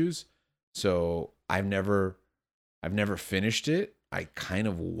performance issues. So I've never finished it. I kind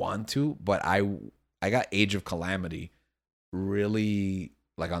of want to, but I got Age of Calamity really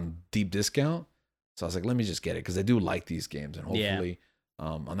like on deep discount. So I was like, let me just get it because I do like these games, and hopefully,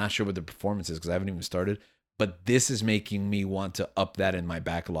 I'm not sure what the performance is because I haven't even started. But this is making me want to up that in my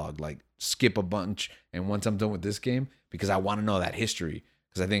backlog, like skip a bunch. And once I'm done with this game, because I want to know that history,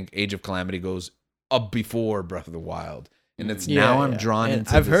 because I think Age of Calamity goes up before Breath of the Wild. And it's I'm drawn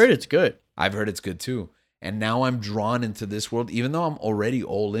into I've heard it's good. I've heard it's good too. And now I'm drawn into this world, even though I'm already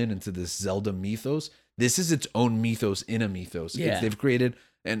all into this Zelda mythos. This is its own mythos in a mythos. Yeah. They've created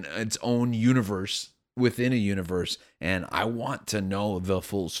its own universe within a universe. And I want to know the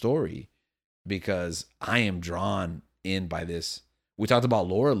full story, because I am drawn in by this. We talked about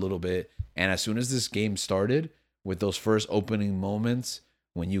lore a little bit, and as soon as this game started with those first opening moments,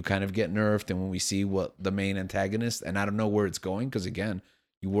 when you kind of get nerfed and when we see what the main antagonist, and I don't know where it's going, because again,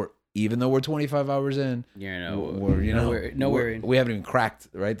 even though we're 25 hours in, we haven't even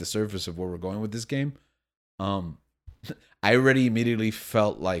cracked the surface of where we're going with this game. I already immediately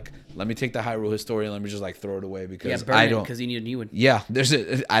felt like, let me take the Hyrule Historian, let me just like throw it away, because because you need a new one. Yeah,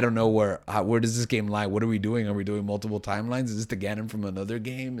 I don't know where does this game lie? What are we doing? Are we doing multiple timelines? Is this the Ganon from another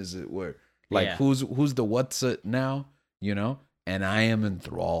game? Is it where who's the what's it now? You know? And I am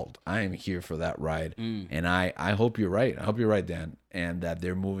enthralled. I am here for that ride. And I hope you're right. I hope you're right, Dan, and that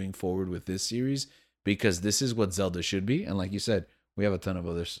they're moving forward with this series, because this is what Zelda should be. And like you said, we have a ton of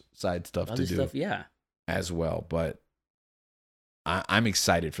other side stuff to do as well. But I'm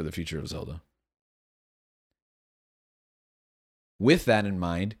excited for the future of Zelda. With that in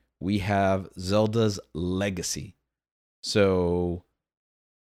mind, we have Zelda's Legacy. So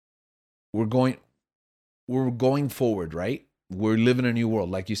we're going forward, right? We're living a new world.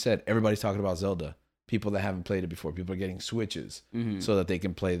 Like you said, everybody's talking about Zelda. People that haven't played it before. People are getting Switches so that they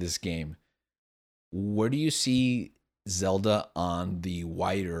can play this game. Where do you see Zelda on the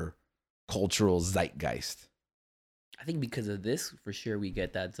wider cultural zeitgeist? I think because of this, for sure, we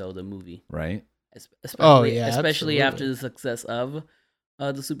get that Zelda movie. Right? Especially absolutely. after the success of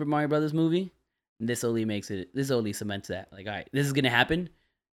the Super Mario Brothers movie. This only cements that. Like, all right, this is going to happen.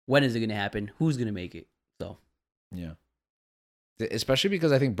 when is it gonna happen? Who's gonna make it? So Yeah. Especially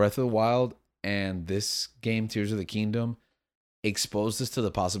because I think Breath of the Wild and this game, Tears of the Kingdom, exposed us to the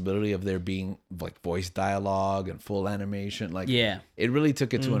possibility of there being like voice dialogue and full animation. Like, yeah, it really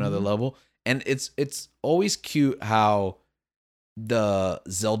took it to another Mhm. level. And it's always cute how the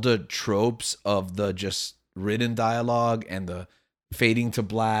Zelda tropes of the just written dialogue and the fading to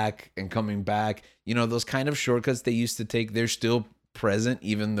black and coming back, those kind of shortcuts they used to take, they're still present,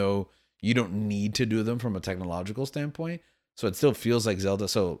 even though you don't need to do them from a technological standpoint. So it still feels like Zelda.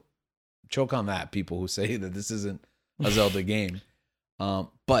 So choke on that, people who say that this isn't a Zelda game.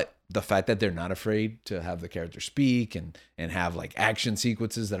 But the fact that they're not afraid to have the character speak and have like action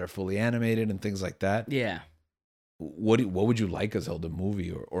sequences that are fully animated and things like that. yeah. What would you like a Zelda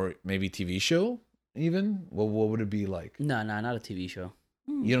movie or maybe TV show even? What would it be like? No, not a TV show.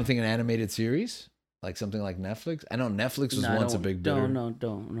 You don't think an animated series like something like Netflix? I know Netflix was No, once a big bidder.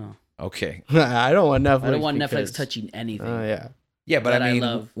 Don't. Okay, I don't want Netflix. I don't want because, Netflix touching anything. Yeah. yeah, but That I I mean,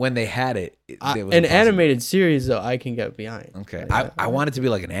 love. when they had it, it was An impossible. animated series though, I can get behind. Okay, Yeah. I want it to be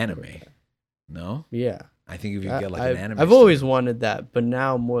like an anime. No, Yeah. I think if you get like an anime, I've always wanted that, but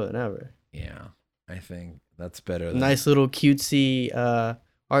now more than ever. Yeah, I think that's better. Than, Nice little cutesy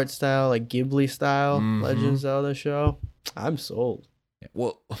art style, like Ghibli style Mhm. Legend of Zelda show. I'm sold.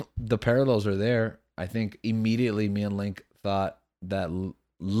 Well, the parallels are there. I think immediately me and Link thought that me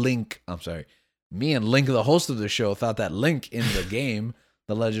and Link, the host of the show, thought that Link in the game,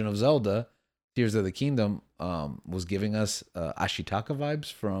 The Legend of Zelda, Tears of the Kingdom, was giving us Ashitaka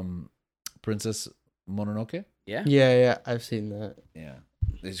vibes from Princess Mononoke. Yeah. Yeah, I've seen that. Yeah.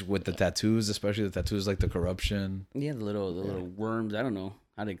 It's with the tattoos, especially the tattoos like the corruption. Yeah, the little worms. I don't know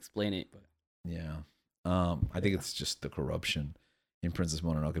how to explain it, but Yeah. I think it's just the corruption in Princess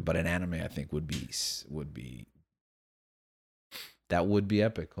Mononoke, but an anime I think would be that would be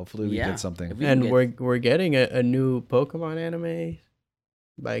epic. Hopefully we Yeah. get something. If we- And get- we're getting a new Pokemon anime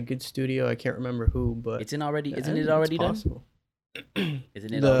by a good studio. I can't remember who, but it's in already. I Isn't think it already it's done? possible.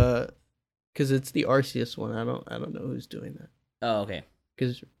 Isn't it? Already? Because it's the Arceus one. I don't know who's doing that. Oh, okay.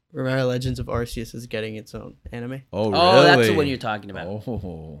 Because remember, Legends of Arceus is getting its own anime. Oh, really? Oh, that's the one you're talking about.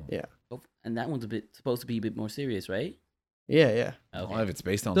 Oh. Yeah, Oh, and that one's supposed to be a bit more serious, right? yeah. Okay. Well, if it's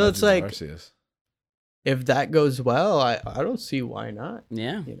based on So it's Legends of like- Arceus. If that goes well, I don't see why not.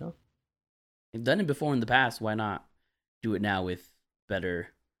 Yeah. You know. They've done it before in the past. Why not do it now with better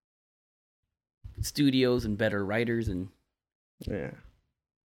studios and better writers? And Yeah.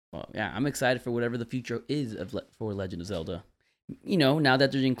 well, yeah, I'm excited for whatever the future is for Legend of Zelda. Now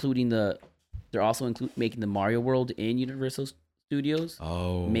that they're also making the Mario World in Universal Studios.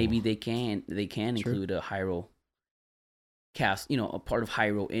 Oh. Maybe they can include a Hyrule cast, a part of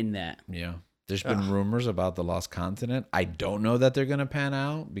Hyrule in that. Yeah. There's been rumors about the Lost Continent. I don't know that they're going to pan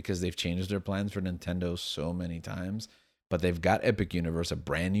out because they've changed their plans for Nintendo so many times. But they've got Epic Universe, a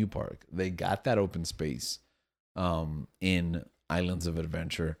brand new park. They got that open space in Islands of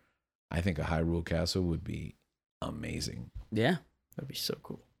Adventure. I think a Hyrule Castle would be amazing. Yeah. That'd be so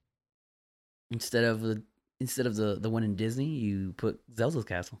cool. Instead of the one in Disney, you put Zelda's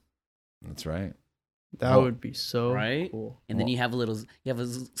castle. That's right. That Oh, would be so right? cool. And then you have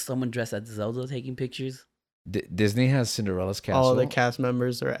someone dressed as Zelda taking pictures. Disney has Cinderella's castle. All the cast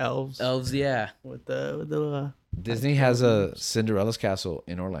members are elves. Elves, yeah. With the Disney has a Cinderella's castle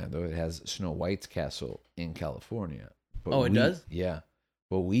in Orlando. It has Snow White's castle in California. But Oh, it does? Yeah.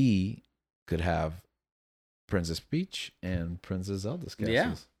 But we could have Princess Peach and Princess Zelda's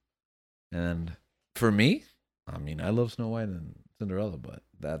castles. Yeah. And for me, I mean, I love Snow White and Cinderella, but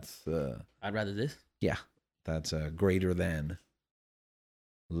that's I'd rather this. that's greater than,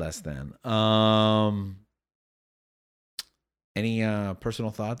 less than. Any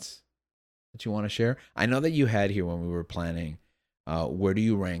personal thoughts that you want to share? I know that you had here when we were planning. Where do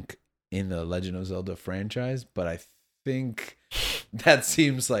you rank in the Legend of Zelda franchise? But I think that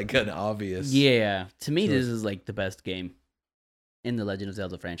seems like an obvious. Yeah. To me, Sure. this is like the best game in the Legend of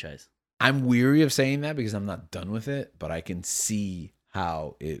Zelda franchise. I'm weary of saying that because I'm not done with it, but I can see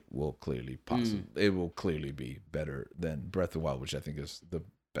how it will clearly it will clearly be better than Breath of the Wild, which I think is the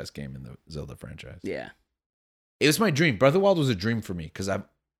best game in the Zelda franchise. Yeah. It was my dream. Breath of the Wild was a dream for me because I've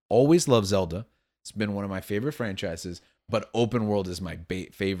always loved Zelda. It's been one of my favorite franchises, but open world is my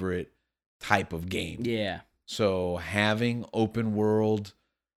favorite type of game. Yeah. So having open world,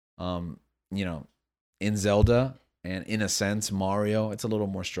 in Zelda and in a sense Mario, it's a little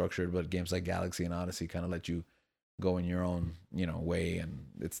more structured, but games like Galaxy and Odyssey kind of let you go in your own, way, and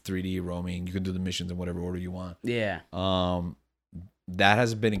it's 3D roaming. You can do the missions in whatever order you want. Yeah. That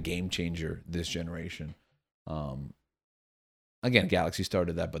has been a game changer this generation. again, Galaxy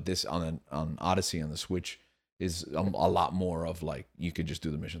started that, but this on Odyssey on the Switch is a lot more of like you could just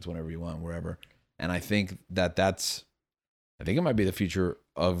do the missions whenever you want, wherever. And I think I think it might be the future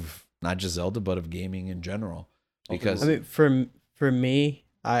of not just Zelda, but of gaming in general. Because I mean, for me,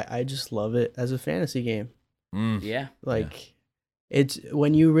 I just love it as a fantasy game. Yeah. Like, it's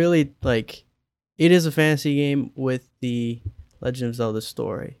when you really like, it is a fantasy game with the Legend of Zelda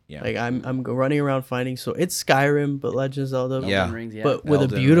story. Yeah. Like I'm running around finding, so it's Skyrim, but Legend of Zelda. Yeah. Elden Rings, But with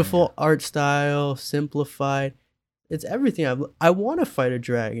Elden a Ring, beautiful art style, simplified. It's everything. I want to fight a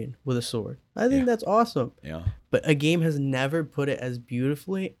dragon with a sword. I think Yeah. that's awesome. yeah. But a game has never put it as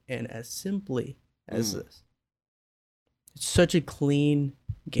beautifully and as simply as this. It's such a clean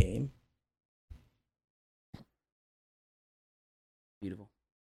game. Beautiful.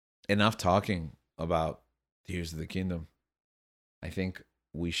 Enough talking about Tears of the Kingdom. I think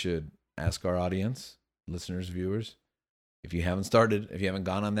we should ask our audience, listeners, viewers, if you haven't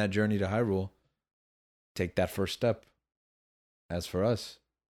gone on that journey to Hyrule, take that first step. As for us,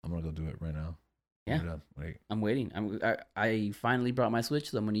 I'm gonna go do it right now. Yeah. Wait. I'm waiting. I finally brought my Switch,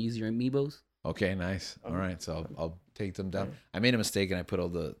 so I'm gonna use your amiibos. Okay, nice. All right, so I'll take them down. I made a mistake and I put all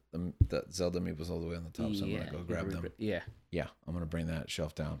the Zelda amiibos all the way on the top, so I'm gonna go grab them. Yeah. Yeah, I'm gonna bring that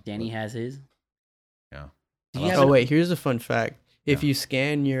shelf down. Danny has his. Yeah. Do you have Oh it- wait, here's a fun fact. If Yeah. you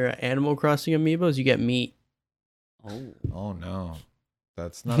scan your Animal Crossing amiibos, you get meat. Oh. Oh no,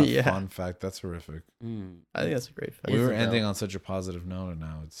 that's not a Yeah. fun fact. That's horrific. I think that's a great fact. We were Isabel. ending on such a positive note, and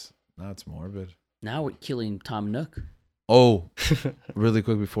now it's morbid. Now we're killing Tom Nook. Oh, really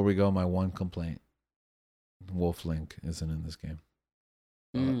quick before we go, my one complaint: Wolf Link isn't in this game.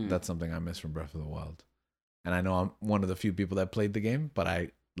 That's something I miss from Breath of the Wild, and I know I'm one of the few people that played the game, but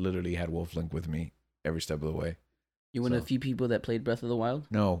I literally had Wolf Link with me every step of the way. You're one of So- the few people that played Breath of the Wild.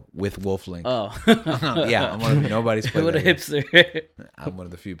 No, with Wolf Link. Oh. Yeah, I'm one of nobody's played What a that game. hipster. I'm one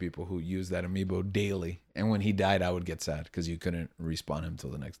of the few people who use that amiibo daily, and when he died, I would get sad because you couldn't respawn him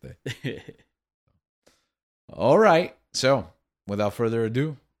till the next day. All right. So, without further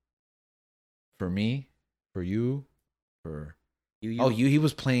ado, for me, for you, for he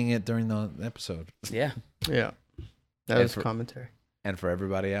was playing it during the episode, Yeah. Yeah. That And was for- commentary. and for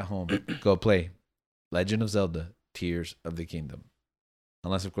everybody at home, go play Legend of Zelda: Tears of the Kingdom.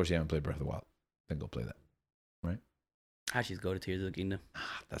 Unless, of course, you haven't played Breath of the Wild, then go play that. I should go to Tears of the Kingdom.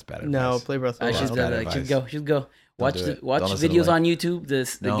 That's bad No, advice. play Breath of I the should That's Wild. bad go. advice. Should go. Watch do it. watch Don't listen to videos Link. on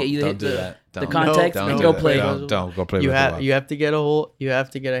YouTube. No, get you don't do the that. Don't. context Don't and do go that. play. Don't go play You Breath of the have Wild. you have to get a whole. You have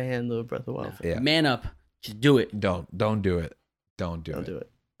to get a handle of Breath of the Wild. Yeah. Man up. Just do it. Don't do it. Don't do Don't it. do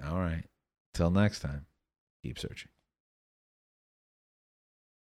it. All right. Till next time, keep searching.